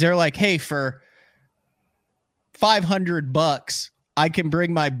 is there like, hey, for $500, I can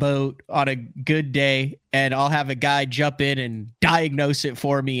bring my boat on a good day and I'll have a guy jump in and diagnose it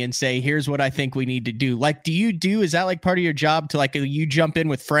for me and say, here's what I think we need to do. Like, is that like part of your job to like, you jump in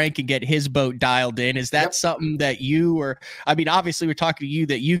with Frank and get his boat dialed in? Is that something that you, or, I mean, obviously we're talking to you,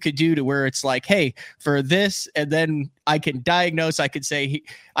 that you could do to where it's like, hey, for this, and then I can diagnose, I could say,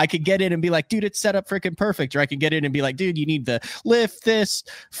 I could get in and be like, dude, it's set up freaking perfect. Or I could get in and be like, dude, you need the lift, this,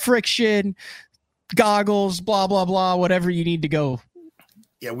 friction, goggles, blah, blah, blah, whatever you need to go.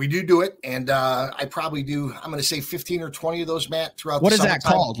 Yeah, we do it. And I probably do, I'm going to say 15 or 20 of those, Matt, throughout what the is that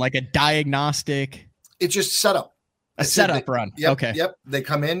called? Like a diagnostic? It's just setup. A setup run. Yep, okay. Yep. They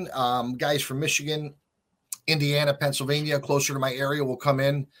come in. Guys from Michigan, Indiana, Pennsylvania, closer to my area will come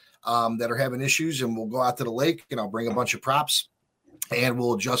in that are having issues, and we'll go out to the lake and I'll bring a bunch of props and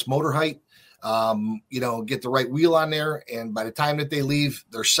we'll adjust motor height, get the right wheel on there. And by the time that they leave,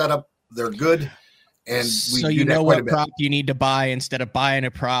 they're set up, they're good. And so you know what prop you need to buy instead of buying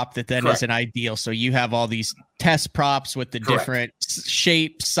a prop that then isn't ideal. So you have all these test props with the different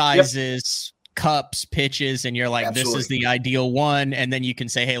shapes, sizes, cups, pitches, and you're like, this is the ideal one. And then you can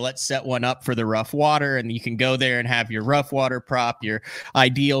say, hey, let's set one up for the rough water. And you can go there and have your rough water prop, your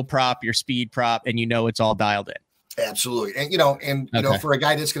ideal prop, your speed prop, and it's all dialed in. Absolutely. And, for a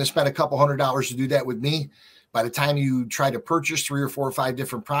guy that's going to spend a couple $100 to do that with me, By the time you try to purchase 3 or 4 or 5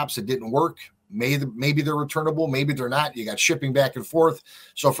 different props that didn't work, maybe they're returnable, maybe they're not. You got shipping back and forth.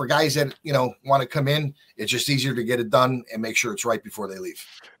 So for guys that, want to come in, it's just easier to get it done and make sure it's right before they leave.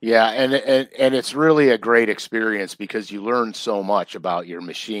 Yeah, and it's really a great experience because you learn so much about your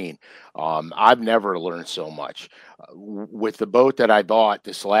machine. I've never learned so much. With the boat that I bought,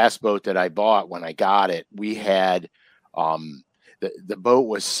 this last boat that I bought when I got it, we had the boat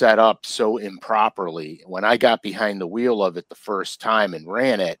was set up so improperly. When I got behind the wheel of it the first time and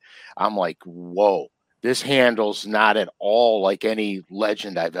ran it, I'm like, whoa, this handle's not at all like any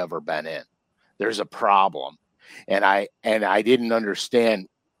Legend I've ever been in. There's a problem. And I didn't understand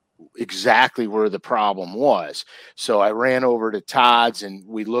exactly where the problem was. So I ran over to Todd's and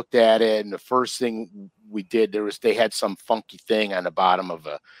we looked at it. And the first thing we did, they had some funky thing on the bottom of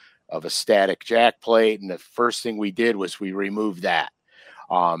a static jack plate. And the first thing we did was we removed that.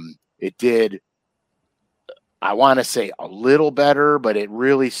 It did, I want to say, a little better, but it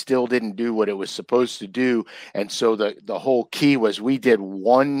really still didn't do what it was supposed to do. And so the whole key was we did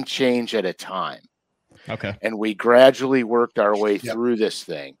one change at a time. Okay. And we gradually worked our way through this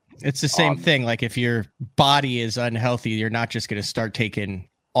thing. It's the same thing. Like if your body is unhealthy, you're not just going to start taking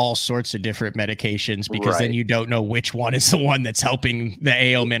all sorts of different medications because then you don't know which one is the one that's helping the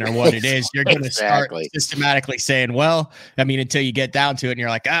ailment or what it is. You're going to start systematically saying, well, I mean, until you get down to it and you're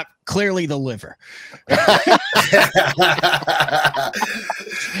like, clearly the liver.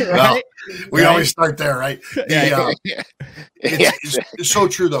 Right? We always start there, right? It's so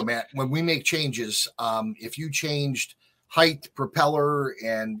true though, Matt. When we make changes, if you changed height, propeller,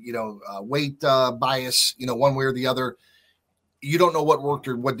 and weight bias, one way or the other, you don't know what worked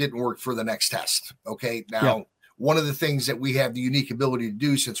or what didn't work for the next test. Okay. Now, one of the things that we have the unique ability to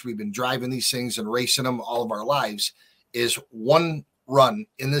do since we've been driving these things and racing them all of our lives is one run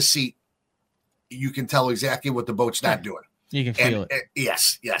in the seat. You can tell exactly what the boat's not doing. You can feel it.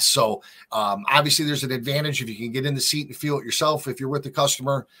 Yes. So obviously there's an advantage if you can get in the seat and feel it yourself if you're with the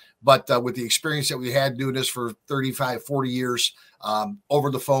customer. But with the experience that we had doing this for 35, 40 years,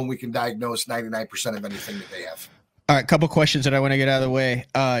 over the phone, we can diagnose 99% of anything that they have. All right, couple questions that I want to get out of the way.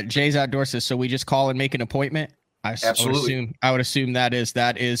 Jay's Outdoor says, so we just call and make an appointment? Absolutely. I would assume that is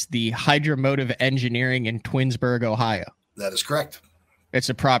the Hydromotive Engineering in Twinsburg, Ohio. That is correct. It's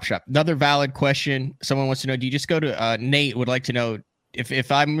a prop shop. Another valid question. Someone wants to know, do you just go to Nate would like to know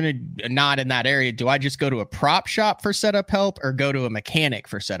if I'm going to not in that area, do I just go to a prop shop for setup help or go to a mechanic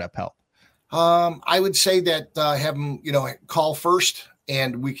for setup help? I would say that have him, call first.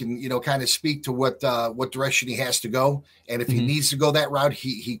 And we can, kind of speak to what direction he has to go. And if he needs to go that route,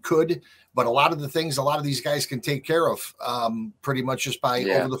 he could. But a lot of these guys can take care of pretty much just by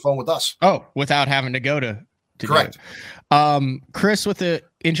over the phone with us. Oh, without having to go to correct. Chris with an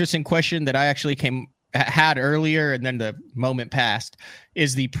interesting question that I actually had earlier and then the moment passed.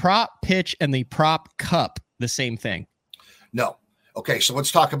 Is the prop pitch and the prop cup the same thing? No. Okay, so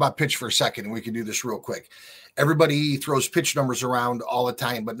let's talk about pitch for a second, and we can do this real quick. Everybody throws pitch numbers around all the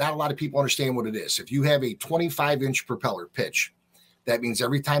time, but not a lot of people understand what it is. If you have a 25-inch propeller pitch, that means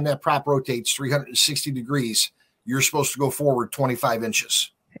every time that prop rotates 360 degrees, you're supposed to go forward 25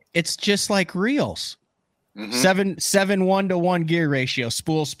 inches. It's just like reels. 7-1 to 1 gear ratio,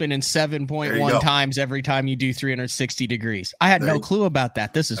 spool spinning 7.1 times every time you do 360 degrees. I had no clue about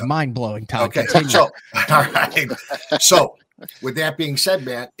that. This is mind-blowing, Todd. Okay, so all right. So with that being said,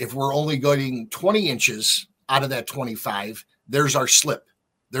 Matt, if we're only getting 20 inches out of that 25, there's our slip,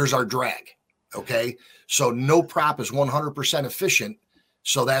 there's our drag. Okay. So no prop is 100% efficient.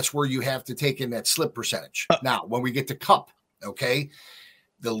 So that's where you have to take in that slip percentage. Now, when we get to cup, okay,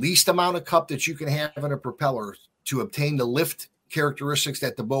 the least amount of cup that you can have in a propeller to obtain the lift characteristics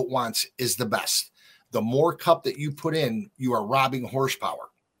that the boat wants is the best. The more cup that you put in, you are robbing horsepower.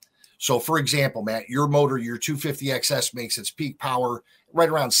 So for example, Matt, your motor, your 250 XS makes its peak power right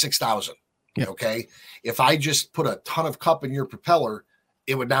around 6,000. Yep. Okay. If I just put a ton of cup in your propeller,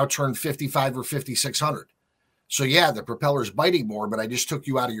 it would now turn 55 or 5,600. So yeah, the propeller's biting more, but I just took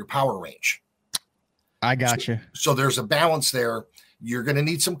you out of your power range. I got you. So there's a balance there. You're going to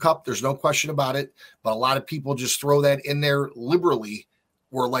need some cup. There's no question about it. But a lot of people just throw that in there liberally.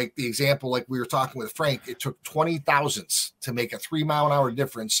 Where like the example, like we were talking with Frank, it took 20 thousandths to make a 3 mile an hour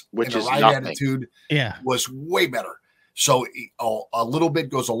difference. Which and is the ride nothing. attitude was way better. So a little bit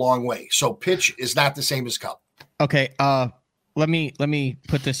goes a long way. So pitch is not the same as cup. Okay. Let me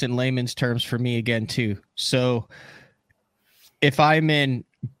put this in layman's terms for me again too. So if I'm in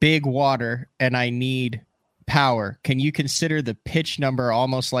big water and I need power, can you consider the pitch number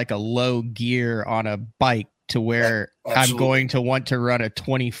almost like a low gear on a bike to where I'm going to want to run a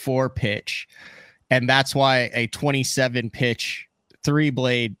 24 pitch And that's why a 27 pitch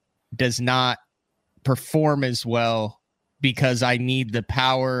 3-blade does not perform as well, because I need the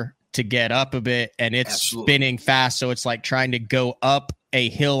power to get up a bit, and it's Absolutely. spinning fast. So it's like trying to go up a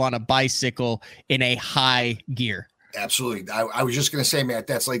hill on a bicycle in a high gear. Absolutely. I was just going to say, Matt,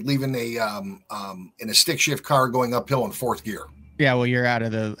 that's like leaving in a stick shift car going uphill in fourth gear. Yeah, well, you're out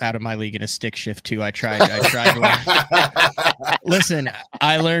of my league in a stick shift too. I tried. Listen,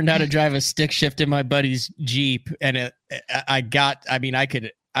 I learned how to drive a stick shift in my buddy's Jeep, and I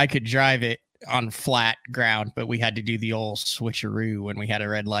could drive it on flat ground, but we had to do the old switcheroo when we had a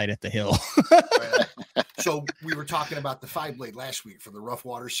red light at the hill. So we were talking about the 5-blade last week for the Rough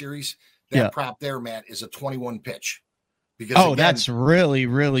Water series. That prop there, Matt, is a 21 pitch. Because again, that's really,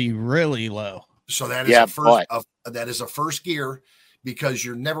 really, really low. So that is that is a first gear, because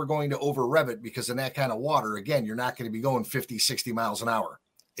you're never going to over rev it, because in that kind of water, again, you're not going to be going 50, 60 miles an hour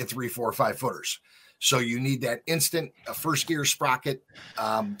in 3, 4, 5 footers. So you need that instant first gear sprocket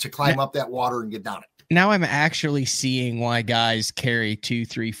to climb up that water and get down it. Now I'm actually seeing why guys carry 2,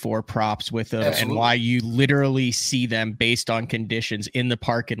 3, 4 props with them. Absolutely. And why you literally see them based on conditions in the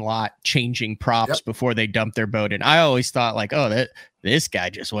parking lot changing props before they dump their boat. And I always thought like, oh, this guy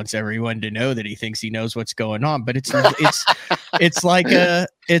just wants everyone to know that he thinks he knows what's going on. But it's like a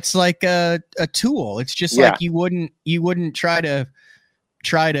tool. It's just like you wouldn't try to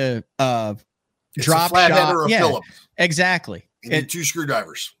drop shot or a Phillips. Exactly. You need 2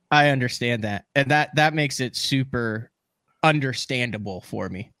 screwdrivers. I understand that. And that makes it super understandable for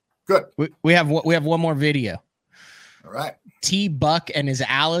me. Good. We have one more video. All right. T Buck and his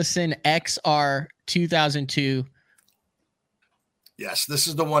Allison XR 2002. Yes, this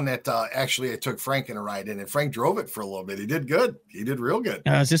is the one that actually I took Frank in a ride in, and Frank drove it for a little bit. He did good. He did real good.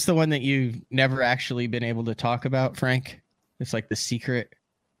 Is this the one that you've never actually been able to talk about, Frank? It's like the secret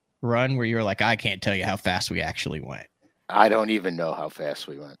run where you were like, I can't tell you how fast we actually went. I don't even know how fast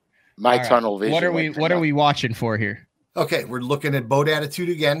we went. My tunnel vision. What are we watching for here? Okay, we're looking at boat attitude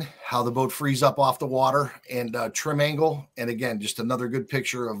again, how the boat frees up off the water, and trim angle. And again, just another good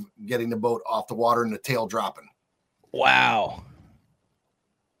picture of getting the boat off the water and the tail dropping. Wow.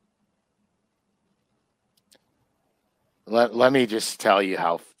 Let me just tell you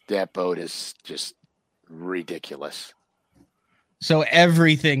how that boat is just ridiculous. So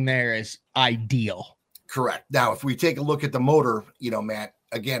everything there is ideal. Correct. Now, if we take a look at the motor, Matt,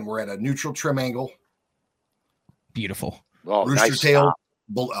 again, we're at a neutral trim angle. Beautiful. Oh, Rooster nice tail.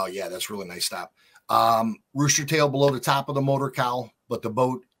 Oh, yeah, that's really nice stop. Rooster tail below the top of the motor cowl, but the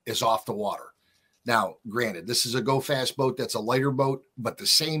boat is off the water. Now, granted, this is a Go Fast boat. That's a lighter boat, but the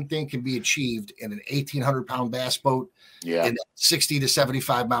same thing can be achieved in an 1,800-pound bass boat in 60 to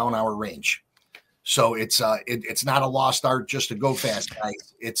 75 mile an hour range. So it's not a lost art just to go fast,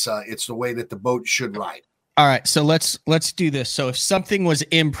 guys. It's the way that the boat should ride. All right, so let's do this. So if something was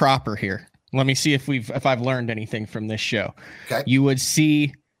improper here, let me see if I've learned anything from this show. Okay. You would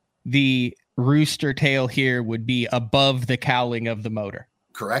see the rooster tail here would be above the cowling of the motor.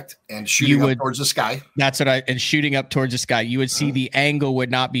 Correct. And shooting up towards the sky. That's what and shooting up towards the sky. You would see the angle would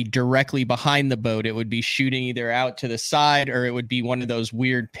not be directly behind the boat. It would be shooting either out to the side, or it would be one of those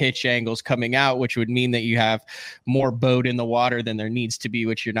weird pitch angles coming out, which would mean that you have more boat in the water than there needs to be,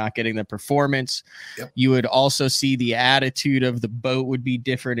 which you're not getting the performance. Yep. You would also see the attitude of the boat would be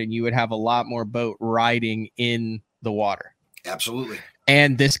different, and you would have a lot more boat riding in the water. Absolutely.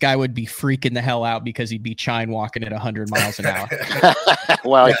 And this guy would be freaking the hell out because he'd be chine walking at 100 miles an hour.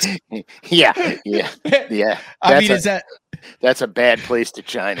 Well, yeah. I mean, that's a bad place to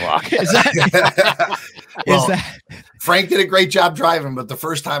chine walk. Frank did a great job driving, but the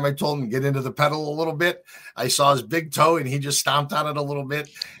first time I told him to get into the pedal a little bit, I saw his big toe and he just stomped on it a little bit,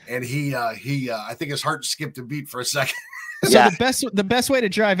 and he I think his heart skipped a beat for a second. So the best way to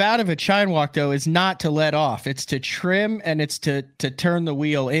drive out of a chine walk, though, is not to let off. It's to trim, and it's to turn the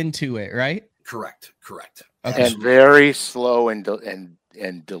wheel into it, right? Correct. Okay. And very slow and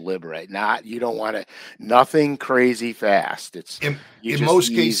deliberate. You don't want to nothing crazy fast. It's in most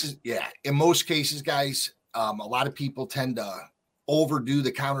cases, in most cases, guys, a lot of people tend to overdo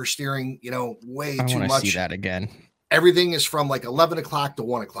the counter steering, way too much. I want to see that again. Everything is from like 11 o'clock to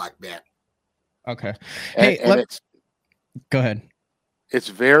 1 o'clock, Matt. Okay. Go ahead. It's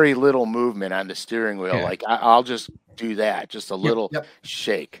very little movement on the steering wheel. Yeah. Like I'll just do that, just a little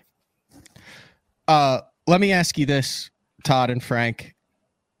shake. Let me ask you this, Todd and Frank.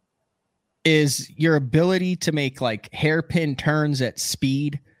 Is your ability to make like hairpin turns at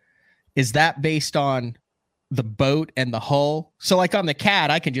speed, is that based on the boat and the hull? So like on the Cat,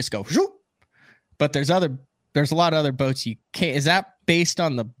 I can just go, but there's a lot of other boats you can't. Is that based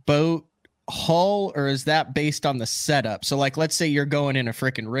on the boat hull or is that based on the setup? So like, let's say you're going in a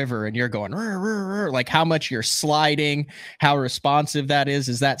freaking river and you're going, rrr, rrr, rrr, like how much you're sliding, how responsive that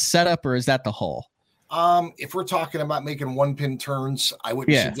is that setup or is that the hull? If we're talking about making 1-pin turns, I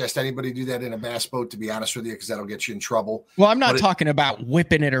wouldn't suggest anybody do that in a bass boat, to be honest with you, because that'll get you in trouble. Well, I'm not talking about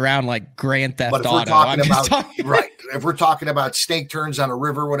whipping it around like Grand Theft Auto. Right. If we're talking about snake turns on a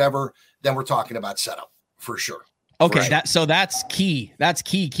river, whatever, then we're talking about setup for sure. Okay, that's key. That's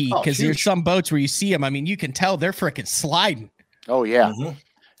key because there's some boats where you see them. I mean, you can tell they're freaking sliding. Oh yeah,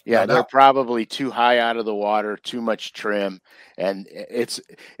 yeah. They're probably too high out of the water, too much trim, and it's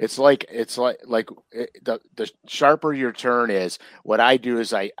like the sharper your turn is. What I do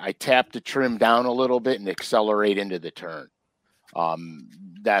is I tap the trim down a little bit and accelerate into the turn.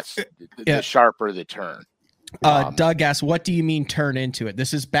 That's the sharper the turn. Doug asks, what do you mean turn into it?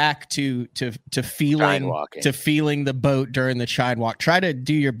 This is back to feeling the boat during the chine walk. Try to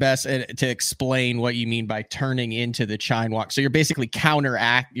do your best to explain what you mean by turning into the chine walk. So you're basically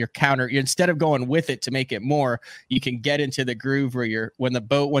instead of going with it to make it more, you can get into the groove where when the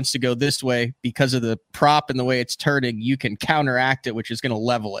boat wants to go this way because of the prop and the way it's turning, you can counteract it, which is going to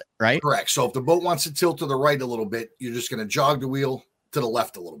level it, right? Correct. So if the boat wants to tilt to the right a little bit, you're just going to jog the wheel to the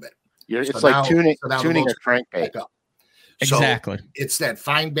left a little bit. It's like tuning a crankbait. Exactly. So it's that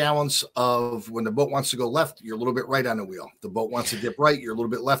fine balance of when the boat wants to go left, you're a little bit right on the wheel. The boat wants to dip right, you're a little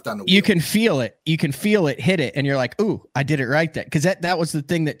bit left on the wheel. You can feel it. You can feel it hit it, and you're like, "Ooh, I did it right." Because that was the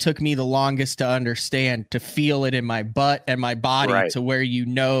thing that took me the longest to understand, to feel it in my butt and my body, to where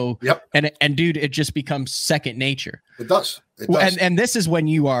Yep. And dude, it just becomes second nature. It does. It does. And this is when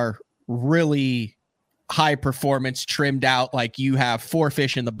you are really high performance, trimmed out, like you have 4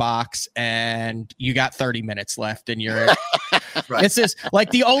 fish in the box and you got 30 minutes left and you're right. It's just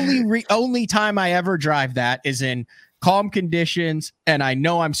like the only time I ever drive that is in calm conditions, and I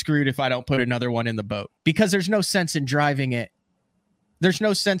know I'm screwed if I don't put another one in the boat, because there's no sense in driving it. There's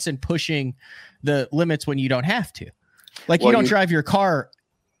no sense in pushing the limits when you don't have to. Like, you don't drive your car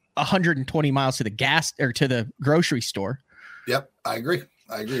 120 miles to the gas or to the grocery store. Yep, I agree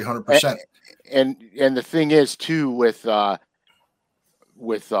 100%. And the thing is too with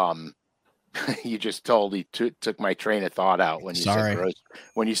you just totally took my train of thought out when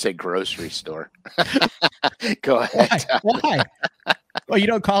you said grocery store. Go ahead. Why? Well, you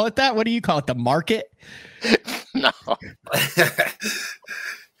don't call it that? What do you call it? The market? No.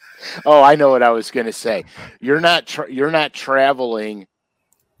 Oh, I know what I was going to say. You're not traveling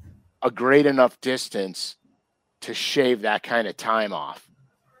a great enough distance to shave that kind of time off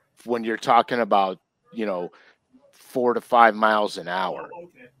when you're talking about, 4 to 5 miles an hour.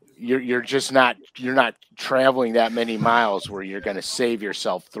 You're not traveling that many miles where you're going to save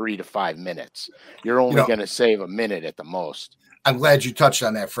yourself 3 to 5 minutes. You're only going to save a minute at the most. I'm glad you touched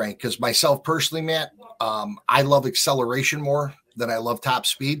on that, Frank, because myself personally, Matt, I love acceleration more than I love top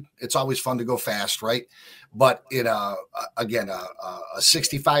speed. It's always fun to go fast, right? But in a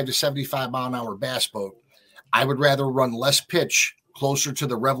 65 to 75 mile an hour bass boat, I would rather run less pitch closer to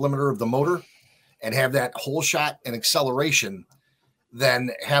the rev limiter of the motor and have that hole shot and acceleration than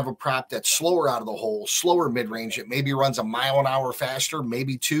have a prop that's slower out of the hole, slower mid-range. It maybe runs a mile an hour faster,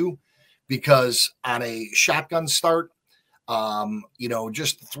 maybe 2, because on a shotgun start,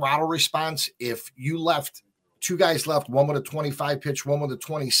 just the throttle response, if you left 2 guys left, one with a 25 pitch, one with a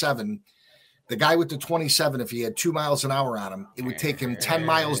 27, the guy with the 27, if he had 2 miles an hour on him, it would take him 10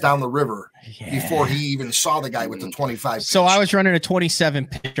 miles down the river before he even saw the guy with the 25 pitch. So I was running a 27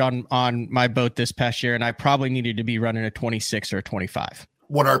 pitch on my boat this past year, and I probably needed to be running a 26 or a 25.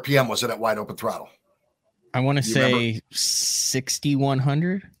 What RPM was it at wide open throttle? I want to say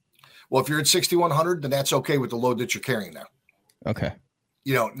 6,100. Well, if you're at 6,100, then that's okay with the load that you're carrying now. Okay.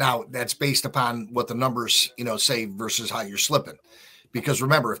 Now that's based upon what the numbers, say versus how you're slipping. Because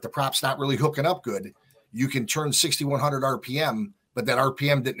remember, if the prop's not really hooking up good, you can turn 6,100 RPM, but that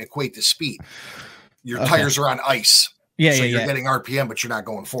RPM didn't equate to speed. Your tires are on ice. You're getting RPM, but you're not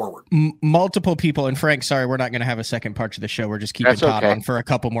going forward. Multiple people, and Frank, sorry, we're not going to have a second part to the show. We're just keeping Todd on for a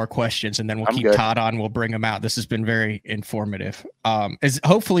couple more questions, and then we'll keep Todd on. We'll bring him out. This has been very informative.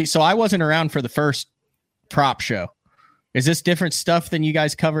 So I wasn't around for the first prop show. Is this different stuff than you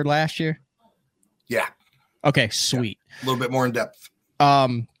guys covered last year? Yeah. Okay, sweet. Yeah. A little bit more in depth. A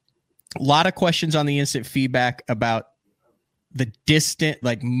lot of questions on the instant feedback about the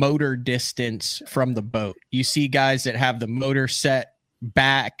motor distance from the boat. You see guys that have the motor set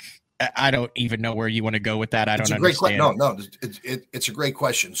back. I don't even know where you want to go with that. I don't understand. No, it's a great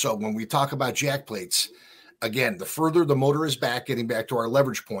question. So when we talk about jack plates, again, the further the motor is back, getting back to our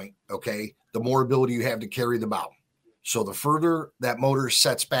leverage point, okay, the more ability you have to carry the bow. So the further that motor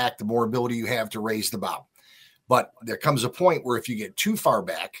sets back, the more ability you have to raise the bow. But there comes a point where if you get too far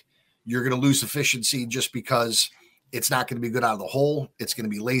back, you're going to lose efficiency just because it's not going to be good out of the hole. It's going to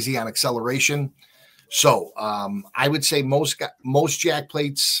be lazy on acceleration. So I would say most jack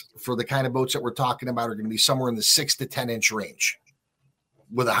plates for the kind of boats that we're talking about are going to be somewhere in the 6 to 10 inch range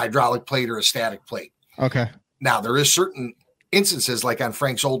with a hydraulic plate or a static plate. Okay. Now, there is certain instances, like on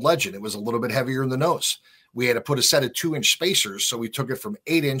Frank's old Legend, it was a little bit heavier in the nose. We had to put a set of 2-inch spacers, so we took it from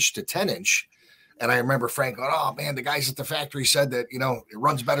 8-inch to 10-inch. And I remember Frank going, oh, man, the guys at the factory said that, it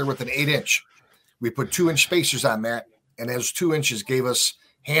runs better with an 8-inch. We put 2-inch spacers on that, and those 2 inches gave us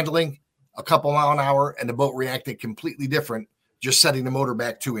handling a couple mile an hour, and the boat reacted completely different, just setting the motor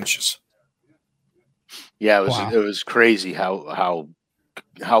back 2 inches. Yeah, it was crazy how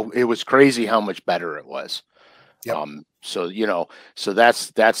it was crazy how much better it was. Yep. So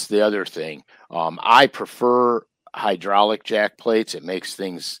that's the other thing. I prefer hydraulic jack plates. It makes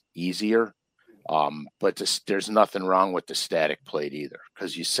things easier. But there's nothing wrong with the static plate either,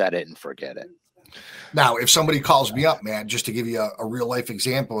 because you set it and forget it. Now, if somebody calls me up, man, just to give you a real life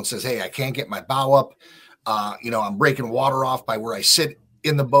example and says, hey, I can't get my bow up, I'm breaking water off by where I sit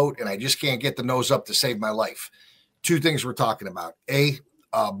in the boat and I just can't get the nose up to save my life. 2 things we're talking about. A,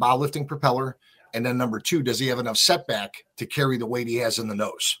 bow lifting propeller. And then number 2, does he have enough setback to carry the weight he has in the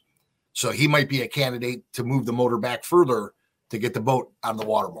nose? So he might be a candidate to move the motor back further to get the boat out of the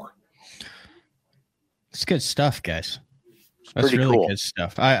water more. It's good stuff, guys. That's really cool. Good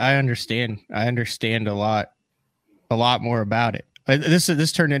stuff. I understand. I understand a lot more about it.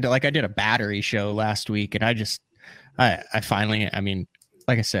 This turned into, like, I did a battery show last week, and I finally,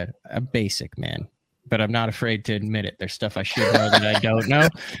 like I said, I'm basic, man, but I'm not afraid to admit it. There's stuff I should know that I don't know.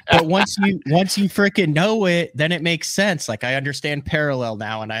 But once you freaking know it, then it makes sense. Like, I understand parallel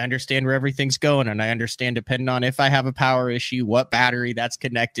now, and I understand where everything's going, and I understand, depending on if I have a power issue, what battery that's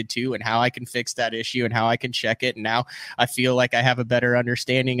connected to, and how I can fix that issue, and how I can check it. And now I feel like I have a better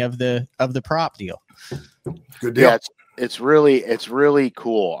understanding of the prop deal. Good deal. Yeah, it's really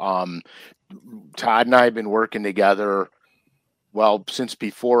cool. Todd and I have been working together, well, since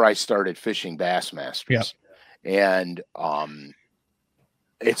before I started fishing Bassmasters. Yep. And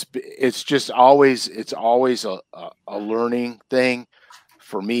it's just always a learning thing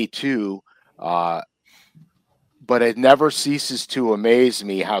for me too. But it never ceases to amaze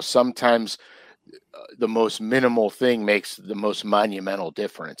me how sometimes the most minimal thing makes the most monumental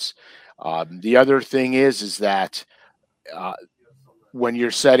difference. The other thing is that when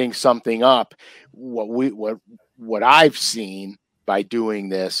you're setting something up, what I've seen by doing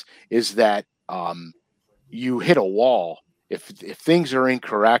this is that you hit a wall. If things are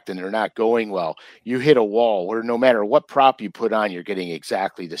incorrect and they're not going well, you hit a wall where no matter what prop you put on, you're getting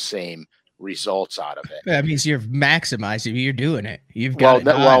exactly the same results out of it. That means you're maximizing. You're doing it. You've got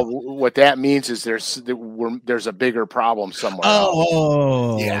what that means is there's a bigger problem somewhere.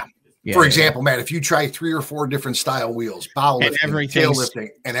 Oh, yeah. For example, Matt, if you try 3 or 4 different style wheels, bow lifting, tail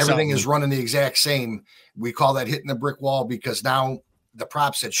lifting, and everything is running the exact same, we call that hitting the brick wall, because now the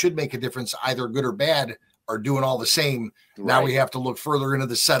props that should make a difference, either good or bad, are doing all the same. Right. Now we have to look further into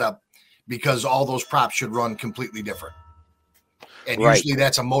the setup because all those props should run completely different. And usually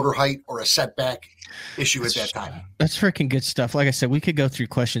that's a motor height or a setback issue at that time. That's freaking good stuff. Like I said, we could go through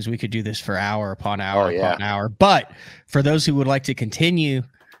questions. We could do this for hour upon hour upon hour. But for those who would like to continue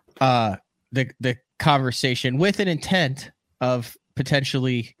the conversation with an intent of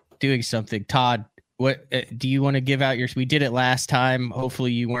potentially doing something, Todd, what do you want to give out we did it last time.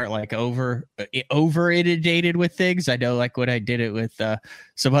 Hopefully you weren't like over inundated with things. I know, like, when I did it with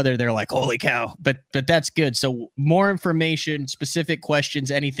some other, they're like, holy cow, but that's good. So more information, specific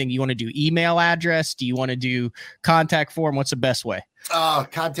questions, anything you want to do, email address, do you want to do contact form? What's the best way?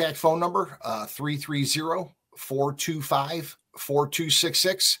 Contact phone number,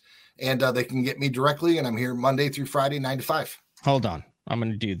 330-425-4266. And they can get me directly. And I'm here Monday through Friday, 9 to 5. Hold on. I'm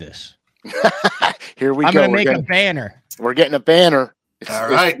going to do this. Here we go. I'm going to make a banner. We're getting a banner. All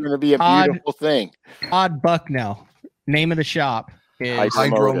right. It's going to be a beautiful thing. Todd Bucknell. Name of the shop is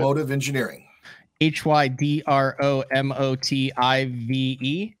Hydromotive Engineering.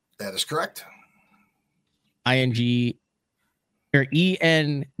 HYDROMOTIVE. That is correct. ING or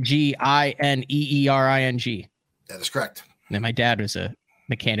ENGINEERING. That is correct. And my dad was a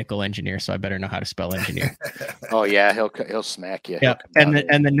mechanical engineer, so I better know how to spell engineer. Oh yeah, he'll smack you. Yeah, and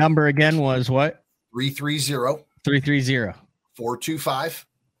the number again was what?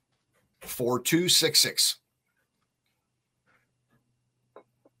 330-425-4266.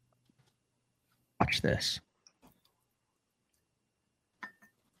 Watch this.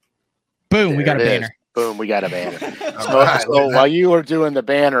 Boom, we got a banner. Boom, we got a banner. right, So while you were doing the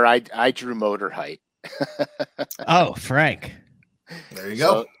banner, I drew motor height. Oh, Frank. There you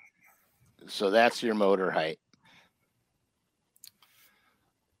go. So that's your motor height.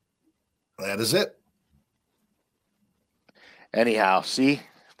 That is it. Anyhow, see,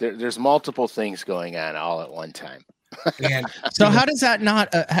 there's multiple things going on all at one time. And So how does that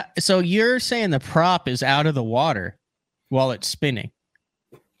not? So you're saying the prop is out of the water while it's spinning?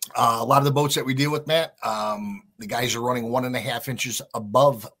 a lot of the boats that we deal with, Matt, the guys are running 1.5 inches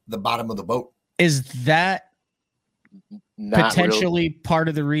above the bottom of the boat. Is that Not potentially part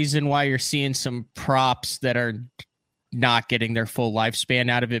of the reason why you're seeing some props that are not getting their full lifespan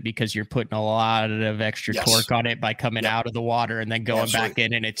out of it, because you're putting a lot of extra Yes. torque on it by coming Yep. out of the water and then going back Absolutely.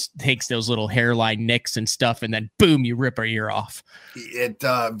 in, and it takes those little hairline nicks and stuff, and then boom, you rip our ear off. It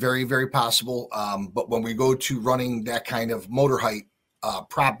very, very possible. But when we go to running that kind of motor height,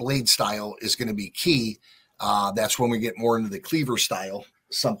 prop blade style is going to be key. That's when we get more into the cleaver style.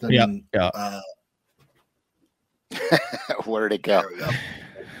 Something. Yep. Where'd it go? There we go.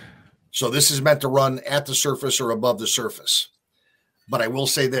 So this is meant to run at the surface or above the surface. But I will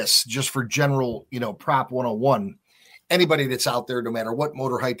say this, just for general, prop 101, anybody that's out there, no matter what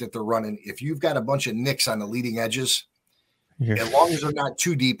motor height that they're running, if you've got a bunch of nicks on the leading edges, as long as they're not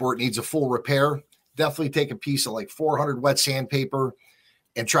too deep or it needs a full repair, definitely take a piece of like 400 wet sandpaper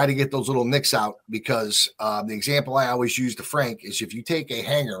and try to get those little nicks out, because the example I always use to Frank is if you take a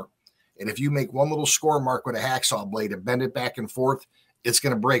hanger and if you make one little score mark with a hacksaw blade and bend it back and forth, it's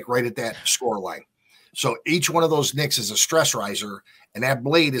going to break right at that score line. So each one of those nicks is a stress riser, and that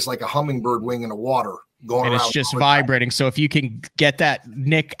blade is like a hummingbird wing in the water going And around. it's just vibrating. So if you can get that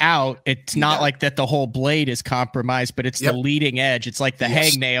nick out, it's not Yeah. like that the whole blade is compromised, but it's Yep. the leading edge. It's like the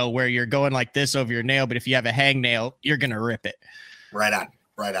Yes. hangnail where you're going like this over your nail, but if you have a hangnail, you're going to rip it. Right on.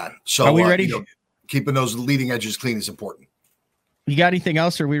 So Are we ready? Keeping those leading edges clean is important. You got anything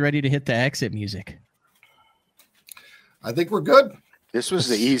else, or are we ready to hit the exit music? I think we're good. This was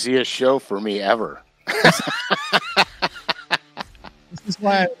the easiest show for me ever. This is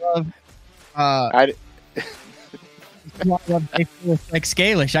why I love I, like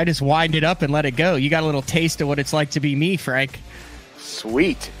Scalish. I just wind it up and let it go. You got a little taste of what it's like to be me, Frank.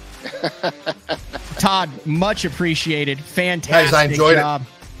 sweet. Todd, much appreciated. Fantastic Guys, I enjoyed it. job.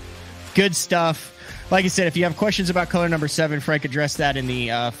 Good stuff. Like I said, if you have questions about color number 7, Frank addressed that in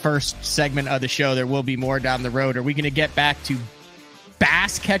the first segment of the show. There will be more down the road. Are we going to get back to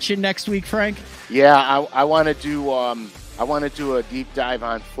bass catching next week, Frank? Yeah, I want to do a deep dive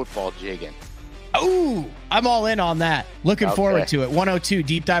on football jigging. Oh, I'm all in on that. Looking Okay. forward to it. 102,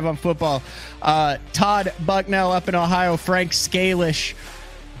 deep dive on football. Todd Bucknell up in Ohio, Frank Scalish,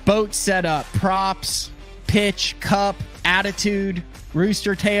 boat setup, props, pitch, cup, attitude,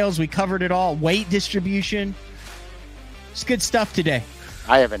 rooster tails. We covered it all. Weight distribution. It's good stuff today.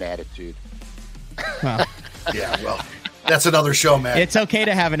 I have an attitude. Well, Yeah, well, that's another show, man. it's okay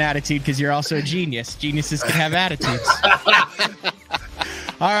to have an attitude because you're also a genius. Geniuses can have attitudes.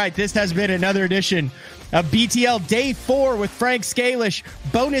 All right, this has been another edition of BTL Day 4 with Frank Scalish.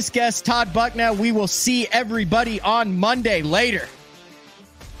 Bonus guest Todd Bucknell. We will see everybody on Monday. Later.